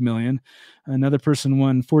 100 million, another person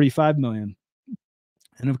won 45 million.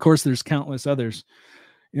 And of course, there's countless others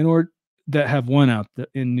that have won out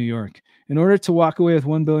in New York. In order to walk away with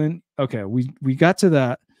 1 billion, okay, we got to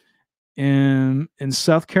that. And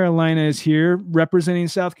South Carolina is here representing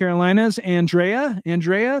South Carolina's Andrea.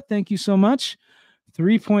 Andrea, thank you so much.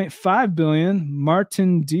 3.5 billion.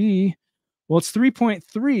 Martin D. Well, it's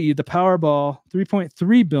 3.3, the Powerball,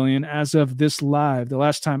 3.3 billion as of this live. The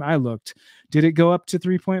last time I looked, did it go up to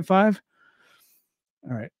 3.5?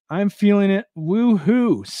 All right. I'm feeling it.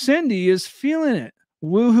 Woohoo. Cindy is feeling it.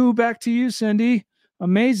 Woohoo. Back to you, Cindy.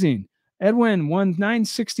 Amazing. Edwin won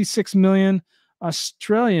 966 million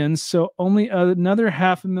Australians, so only another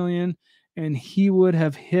 500,000, and he would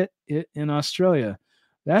have hit it in Australia.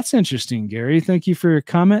 That's interesting, Gary. Thank you for your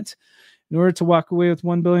comment. In order to walk away with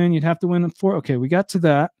 1 billion, you'd have to win 4. Okay, we got to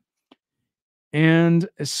that. And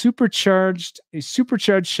a supercharged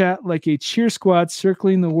chat like a cheer squad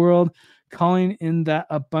circling the world, calling in that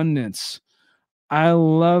abundance. I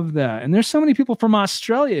love that. And there's so many people from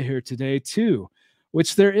Australia here today too,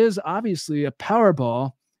 which there is obviously a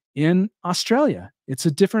Powerball in Australia. It's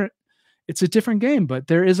a different game, but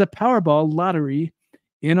there is a Powerball lottery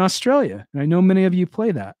in Australia. And I know many of you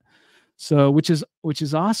play that. So, which is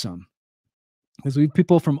awesome. Because we have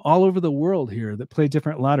people from all over the world here that play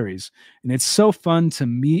different lotteries. And it's so fun to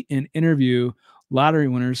meet and interview lottery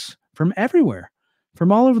winners from everywhere,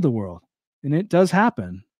 from all over the world. And it does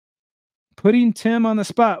happen. Putting Tim on the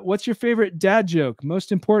spot. What's your favorite dad joke?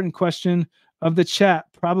 Most important question of the chat.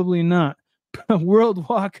 Probably not. World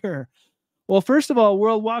Walker. Well, first of all,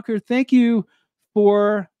 World Walker, thank you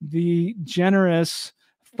for the generous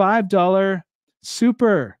 $5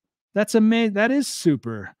 super. That's amazing. That is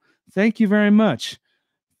super. Thank you very much.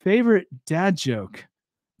 Favorite dad joke.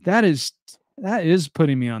 That is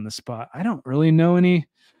putting me on the spot. I don't really know any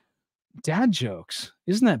dad jokes.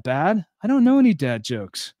 Isn't that bad? I don't know any dad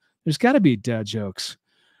jokes. There's got to be dad jokes.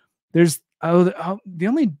 There's the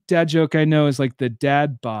only dad joke I know is like the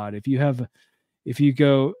dad bod. If you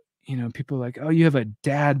go, people are like, oh, you have a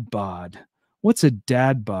dad bod. What's a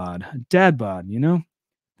dad bod? A dad bod,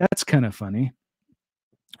 that's kind of funny.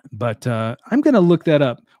 But I'm going to look that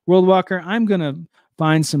up. World Walker, I'm going to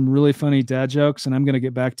find some really funny dad jokes, and I'm going to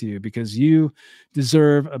get back to you because you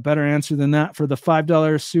deserve a better answer than that for the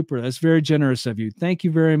 $5 super. That's very generous of you. Thank you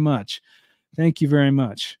very much. Thank you very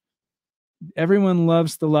much. Everyone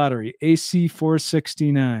loves the lottery. AC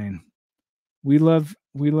 469. We love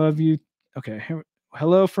you. Okay.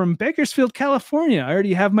 Hello from Bakersfield, California. I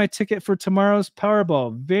already have my ticket for tomorrow's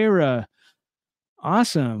Powerball. Vera.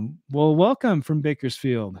 Awesome. Well, welcome from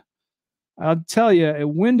Bakersfield. I'll tell you a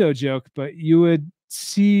window joke, but you would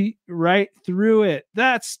see right through it.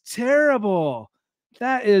 That's terrible.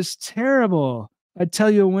 That is terrible. I'd tell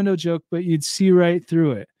you a window joke, but you'd see right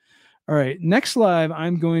through it. All right. Next live,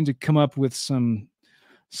 I'm going to come up with some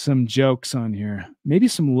jokes on here. Maybe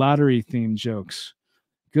some lottery themed jokes.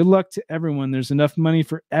 Good luck to everyone. There's enough money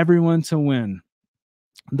for everyone to win.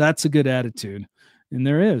 That's a good attitude. And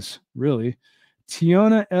there is, really.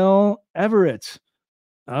 Tiona L. Everett.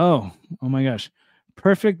 Oh my gosh.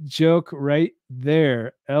 Perfect joke right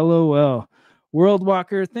there. LOL. World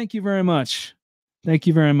Walker, thank you very much. Thank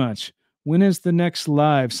you very much. When is the next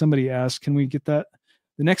live? Somebody asked, can we get that?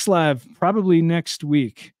 The next live, probably next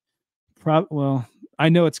week. Well, I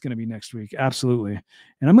know it's going to be next week. Absolutely.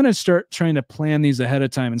 And I'm going to start trying to plan these ahead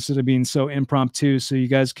of time instead of being so impromptu so you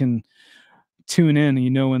guys can tune in and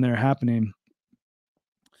you know when they're happening.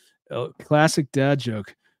 Oh, classic dad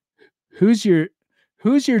joke. Who's your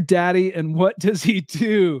daddy and what does he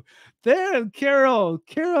do? There, Carol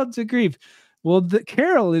to grief. Well,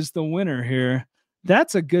 Carol is the winner here.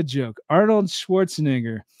 That's a good joke. Arnold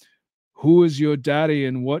Schwarzenegger. Who is your daddy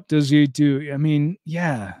and what does he do? I mean,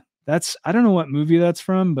 yeah, I don't know what movie that's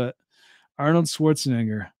from, but Arnold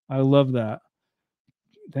Schwarzenegger. I love that.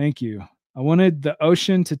 Thank you. I wanted the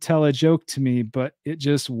ocean to tell a joke to me, but it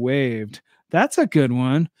just waved. That's a good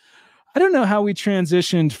one. I don't know how we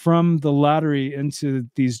transitioned from the lottery into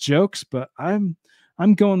these jokes, but I'm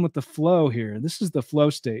going with the flow here. This is the flow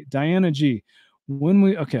state. Diana G.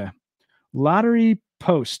 Okay. Lottery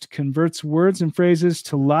post converts words and phrases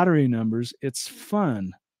to lottery numbers. It's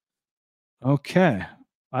fun. Okay.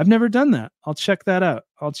 I've never done that. I'll check that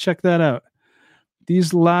out.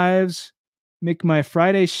 These lives make my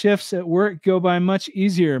Friday shifts at work go by much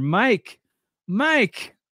easier. Mike,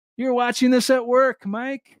 you're watching this at work,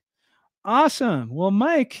 Mike. Awesome. Well,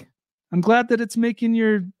 Mike, I'm glad that it's making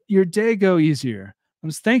your day go easier.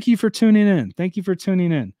 Thank you for tuning in.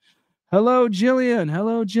 Hello,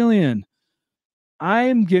 Jillian.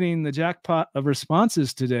 I'm getting the jackpot of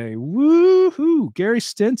responses today. Woohoo! Gary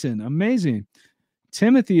Stinton, amazing.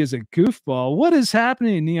 Timothy is a goofball. What is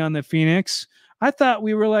happening, Neon the Phoenix? I thought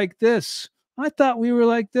we were like this.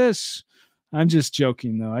 I'm just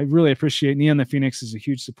joking, though. I really appreciate Neon the Phoenix is a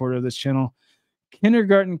huge supporter of this channel.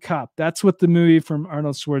 Kindergarten Cop. That's what the movie from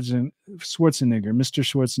Arnold Schwarzenegger, Mr.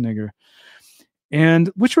 Schwarzenegger. And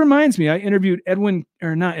which reminds me, I interviewed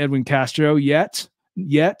not Edwin Castro yet.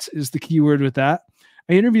 Yet is the key word with that.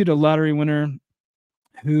 I interviewed a lottery winner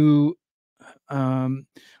who won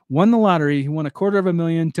the lottery. He won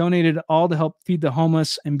 $250,000, donated all to help feed the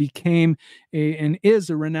homeless, and became and is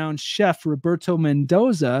a renowned chef, Roberto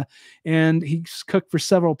Mendoza. And he's cooked for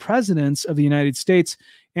several presidents of the United States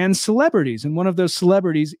and celebrities. And one of those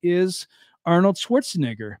celebrities is Arnold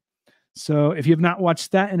Schwarzenegger. So if you have not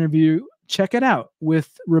watched that interview, check it out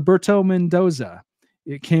with Roberto Mendoza.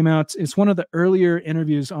 It came out. It's one of the earlier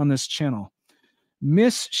interviews on this channel.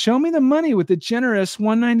 Miss Show Me the Money with the generous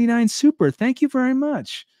 $1.99 super. Thank you very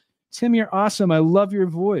much. Tim, you're awesome. I love your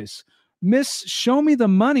voice. Miss Show Me the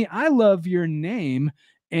Money. I love your name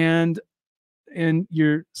and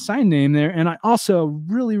your sign name there. And I also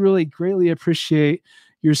really, really greatly appreciate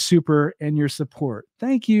your super and your support.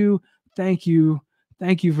 Thank you. Thank you.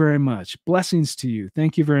 Thank you very much. Blessings to you.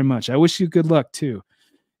 Thank you very much. I wish you good luck too.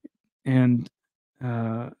 And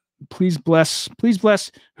please bless.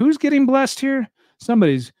 Who's getting blessed here?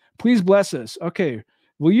 Somebody's. Please bless us. Okay.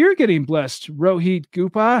 Well, you're getting blessed, Rohit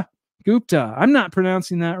Gupta. I'm not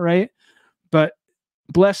pronouncing that right, but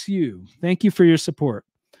bless you. Thank you for your support.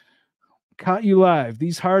 Caught you live.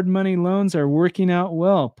 These hard money loans are working out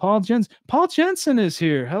well. Paul Jensen is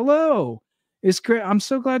here. Hello. It's great. I'm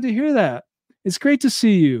so glad to hear that. It's great to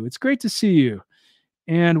see you.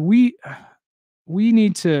 And we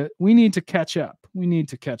need to catch up.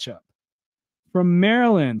 From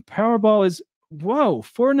Maryland, Powerball is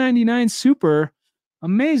 $4.99 super.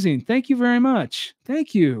 Amazing. Thank you very much.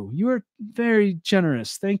 Thank you. You are very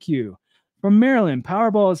generous. Thank you. From Maryland,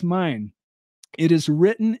 Powerball is mine. It is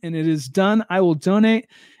written and it is done. I will donate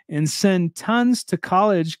and send tons to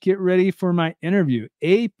college. Get ready for my interview.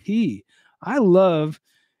 AP. I love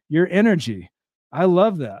your energy. I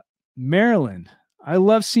love that. Maryland. I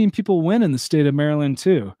love seeing people win in the state of Maryland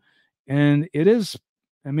too. And it's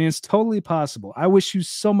totally possible. I wish you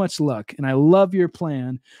so much luck and I love your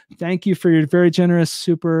plan. Thank you for your very generous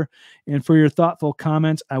super and for your thoughtful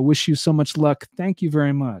comments. I wish you so much luck. Thank you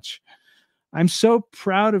very much. I'm so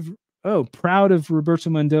proud of Roberto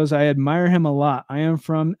Mendoza. I admire him a lot. I am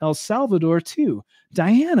from El Salvador too.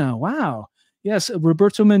 Diana, wow. Yes,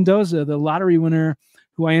 Roberto Mendoza, the lottery winner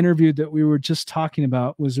who I interviewed that we were just talking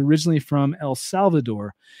about, was originally from El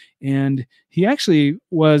Salvador. And he actually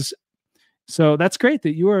was, so that's great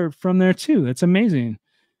that you are from there too. That's amazing.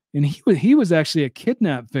 And he was actually a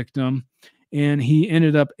kidnap victim, and he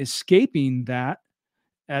ended up escaping that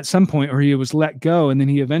at some point, or he was let go, and then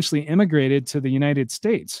he eventually immigrated to the United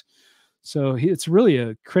States. So it's really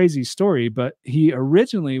a crazy story, but he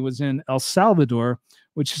originally was in El Salvador,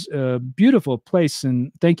 which is a beautiful place.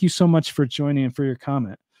 And thank you so much for joining and for your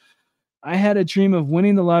comment. I had a dream of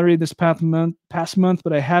winning the lottery this past month,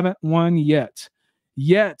 but I haven't won yet.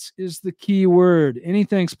 Yet is the key word.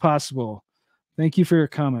 Anything's possible. Thank you for your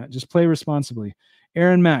comment. Just play responsibly.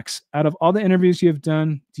 Aaron Max, out of all the interviews you have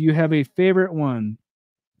done, do you have a favorite one?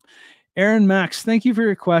 Aaron Max, thank you for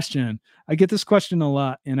your question. I get this question a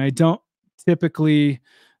lot, and I don't typically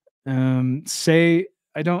say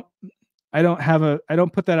I don't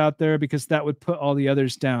put that out there because that would put all the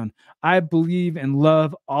others down. I believe and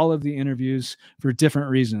love all of the interviews for different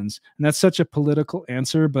reasons. And that's such a political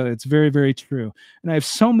answer, but it's very, very true. And I have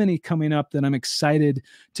so many coming up that I'm excited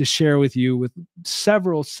to share with you, with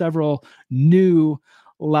several new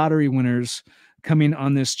lottery winners coming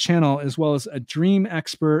on this channel, as well as a dream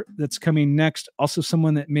expert that's coming next. Also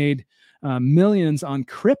someone that made millions on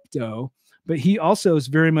crypto, but he also is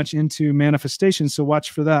very much into manifestation. So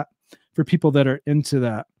watch for that for people that are into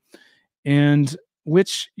that. And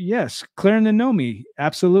which, yes, Claire Nanomi,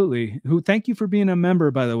 absolutely. Who, thank you for being a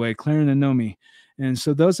member, by the way, Claire Nanomi. And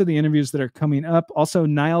so those are the interviews that are coming up. Also,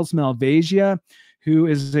 Niles Malvasia, who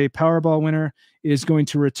is a Powerball winner, is going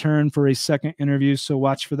to return for a second interview. So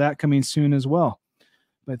watch for that coming soon as well.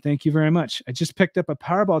 But thank you very much. I just picked up a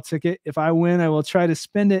Powerball ticket. If I win, I will try to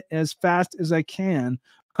spend it as fast as I can.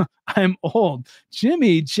 I'm old.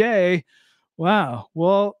 Jimmy J. Wow.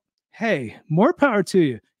 Well, hey, more power to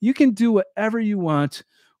you. You can do whatever you want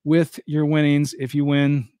with your winnings if you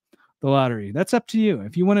win the lottery. That's up to you.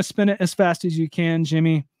 If you want to spend it as fast as you can,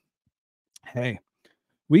 Jimmy, hey,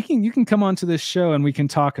 you can come onto this show and we can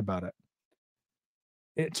talk about it.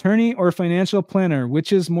 Attorney or financial planner,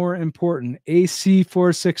 which is more important? AC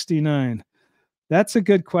 469. That's a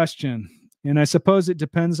good question. And I suppose it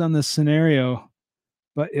depends on the scenario.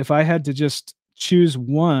 But if I had to just choose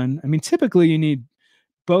one, I mean, typically you need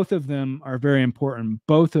both of them are very important,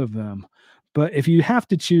 both of them. But if you have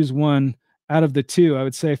to choose one out of the two, I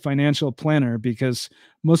would say financial planner, because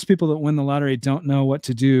most people that win the lottery don't know what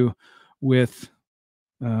to do with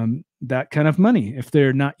that kind of money if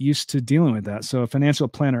they're not used to dealing with that. So a financial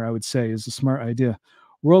planner, I would say, is a smart idea.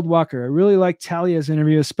 World Walker, I really like Talia's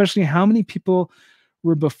interview, especially how many people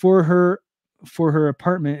were before her for her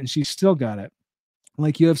apartment and she still got it.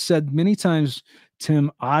 Like you have said many times,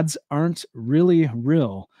 Tim, odds aren't really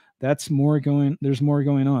real. There's more going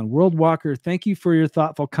on. World Walker, thank you for your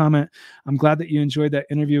thoughtful comment. I'm glad that you enjoyed that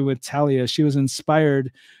interview with Talia. She was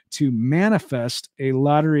inspired to manifest a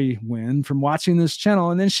lottery win from watching this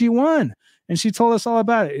channel, and then she won, and she told us all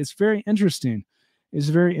about it. It's very interesting. It's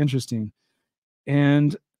very interesting.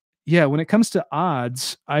 And yeah, when it comes to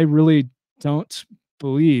odds, I really don't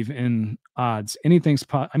believe in odds. Anything's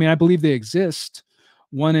I mean, I believe they exist.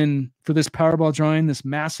 For this Powerball drawing, this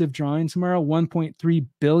massive drawing tomorrow, 1.3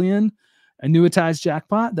 billion annuitized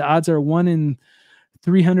jackpot. The odds are 1 in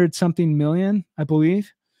 300 something million, I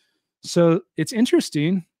believe. So it's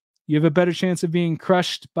interesting. You have a better chance of being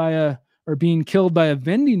crushed or being killed by a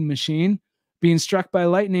vending machine, being struck by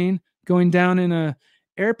lightning, going down in a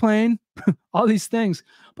airplane, all these things.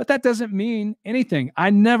 But that doesn't mean anything. I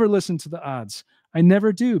never listen to the odds. I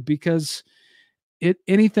never do, because I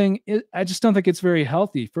just don't think it's very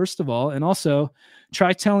healthy, first of all. And also,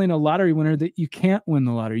 try telling a lottery winner that you can't win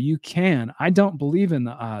the lottery. You can. I don't believe in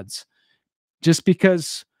the odds. Just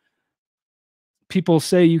because people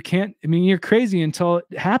say you can't, I mean, you're crazy until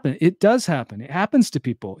it happens. It does happen. It happens to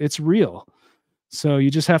people. It's real. So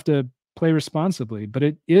you just have to play responsibly, but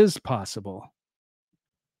it is possible.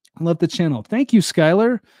 Love the channel. Thank you,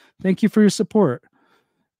 Skylar. Thank you for your support.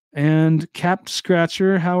 And Cap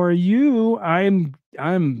Scratcher, how are you? I'm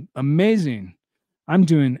amazing. I'm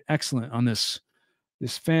doing excellent on this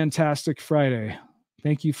fantastic Friday.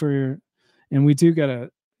 Thank you and we do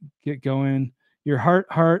gotta get going. Your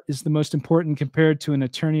heart is the most important compared to an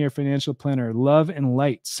attorney or financial planner. Love and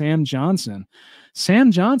light. Sam Johnson.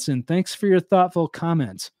 Sam Johnson, thanks for your thoughtful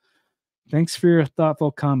comment. Thanks for your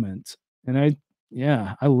thoughtful comment. And I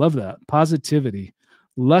love that. Positivity.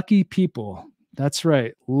 Lucky people. That's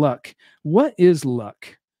right. Luck. What is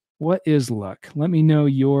luck? What is luck? Let me know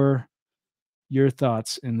your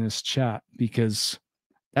thoughts in this chat, because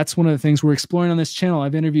that's one of the things we're exploring on this channel.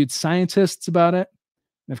 I've interviewed scientists about it,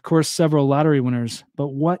 and of course, several lottery winners. But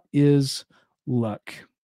what is luck?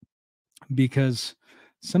 Because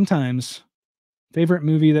sometimes, favorite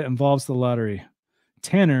movie that involves the lottery.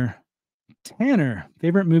 Tanner,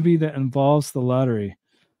 favorite movie that involves the lottery.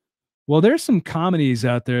 Well, there's some comedies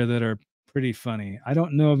out there that are pretty funny. I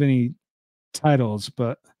don't know of any titles,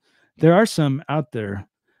 but there are some out there.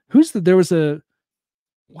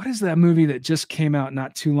 What is that movie that just came out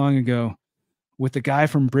not too long ago with the guy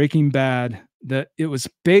from Breaking Bad, that it was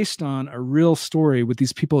based on a real story with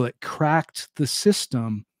these people that cracked the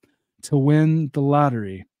system to win the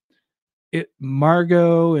lottery?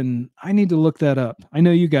 Margot, and I need to look that up. I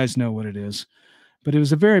know you guys know what it is, but it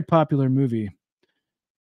was a very popular movie.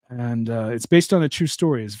 And it's based on a true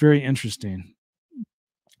story. It's very interesting.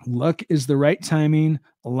 Luck is the right timing,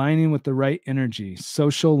 aligning with the right energy.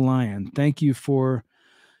 Social Lion, thank you for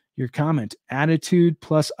your comment. Attitude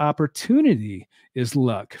plus opportunity is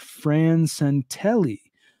luck. Fran Santelli,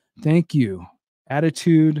 thank you.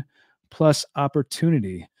 Attitude plus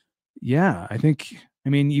opportunity. Yeah, I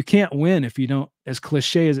mean, you can't win if you don't, as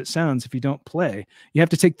cliche as it sounds, if you don't play. You have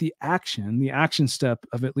to take the action step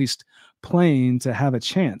of at least playing to have a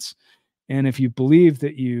chance. And if you believe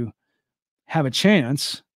that you have a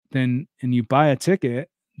chance, then, and you buy a ticket,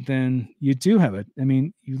 then you do have it. I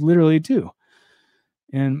mean, you literally do.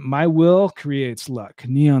 And my will creates luck.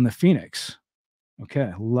 Neon the Phoenix.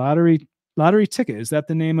 Okay. Lottery ticket. Is that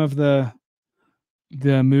the name of the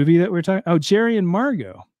movie that we're talking? Oh, Jerry and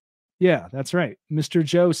Margot. Yeah, that's right. Mr.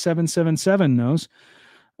 Joe 777 knows.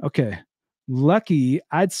 Okay. Lucky,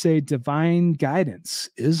 I'd say divine guidance.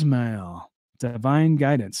 Ismail, divine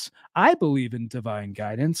guidance. I believe in divine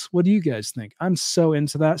guidance. What do you guys think? I'm so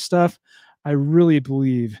into that stuff. I really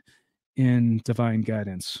believe in divine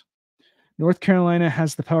guidance. North Carolina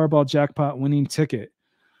has the Powerball jackpot winning ticket.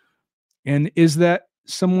 And is that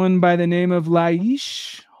someone by the name of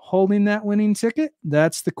Laish holding that winning ticket?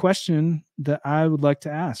 That's the question that I would like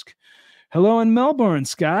to ask. Hello in Melbourne,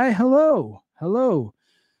 Sky. Hello. Hello.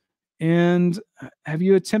 And have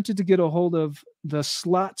you attempted to get a hold of the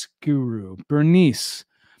slot guru, Bernice?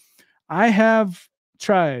 I have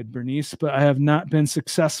tried, Bernice, but I have not been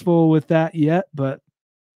successful with that yet, but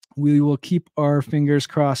we will keep our fingers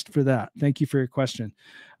crossed for that. Thank you for your question.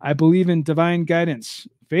 I believe in divine guidance.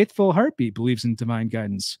 Faithful Heartbeat believes in divine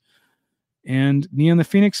guidance. And Neon the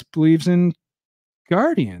Phoenix believes in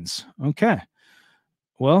guardians. Okay.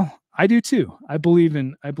 Well, I do too. I believe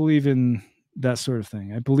in that sort of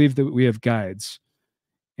thing. I believe that we have guides,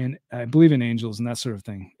 and I believe in angels and that sort of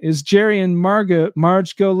thing. Is Jerry and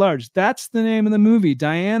Marge Go Large? That's the name of the movie.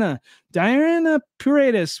 Diana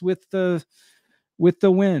Paredes with the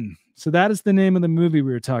win. So that is the name of the movie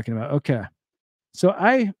we were talking about. Okay. So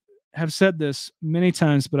I have said this many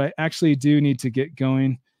times, but I actually do need to get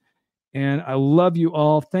going. And I love you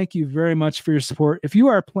all. Thank you very much for your support. If you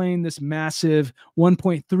are playing this massive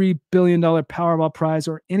 $1.3 billion Powerball prize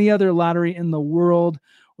or any other lottery in the world,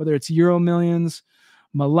 whether it's Euro Millions,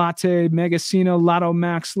 Malate, Megasino, Lotto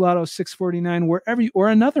Max, Lotto 649, wherever you, or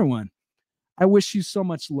another one, I wish you so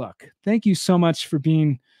much luck. Thank you so much for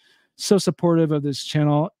being so supportive of this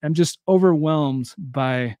channel. I'm just overwhelmed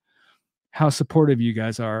by how supportive you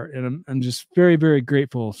guys are. And I'm just very, very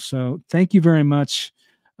grateful. So thank you very much.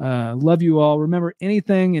 Love you all. Remember,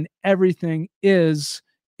 anything and everything is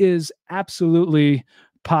absolutely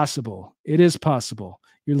possible. It is possible.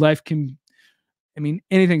 Your life can, I mean,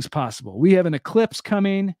 anything's possible. We have an eclipse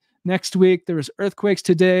coming next week. There was earthquakes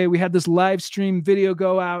today. We had this live stream video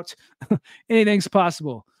go out. Anything's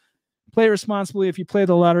possible. Play responsibly if you play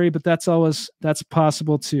the lottery, but that's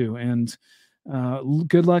possible too. And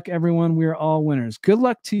good luck, everyone. We are all winners. Good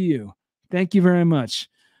luck to you. Thank you very much.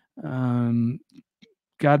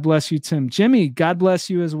 God bless you, Tim. Jimmy, God bless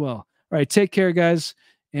you as well. All right, take care, guys.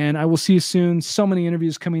 And I will see you soon. So many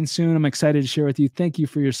interviews coming soon. I'm excited to share with you. Thank you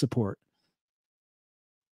for your support.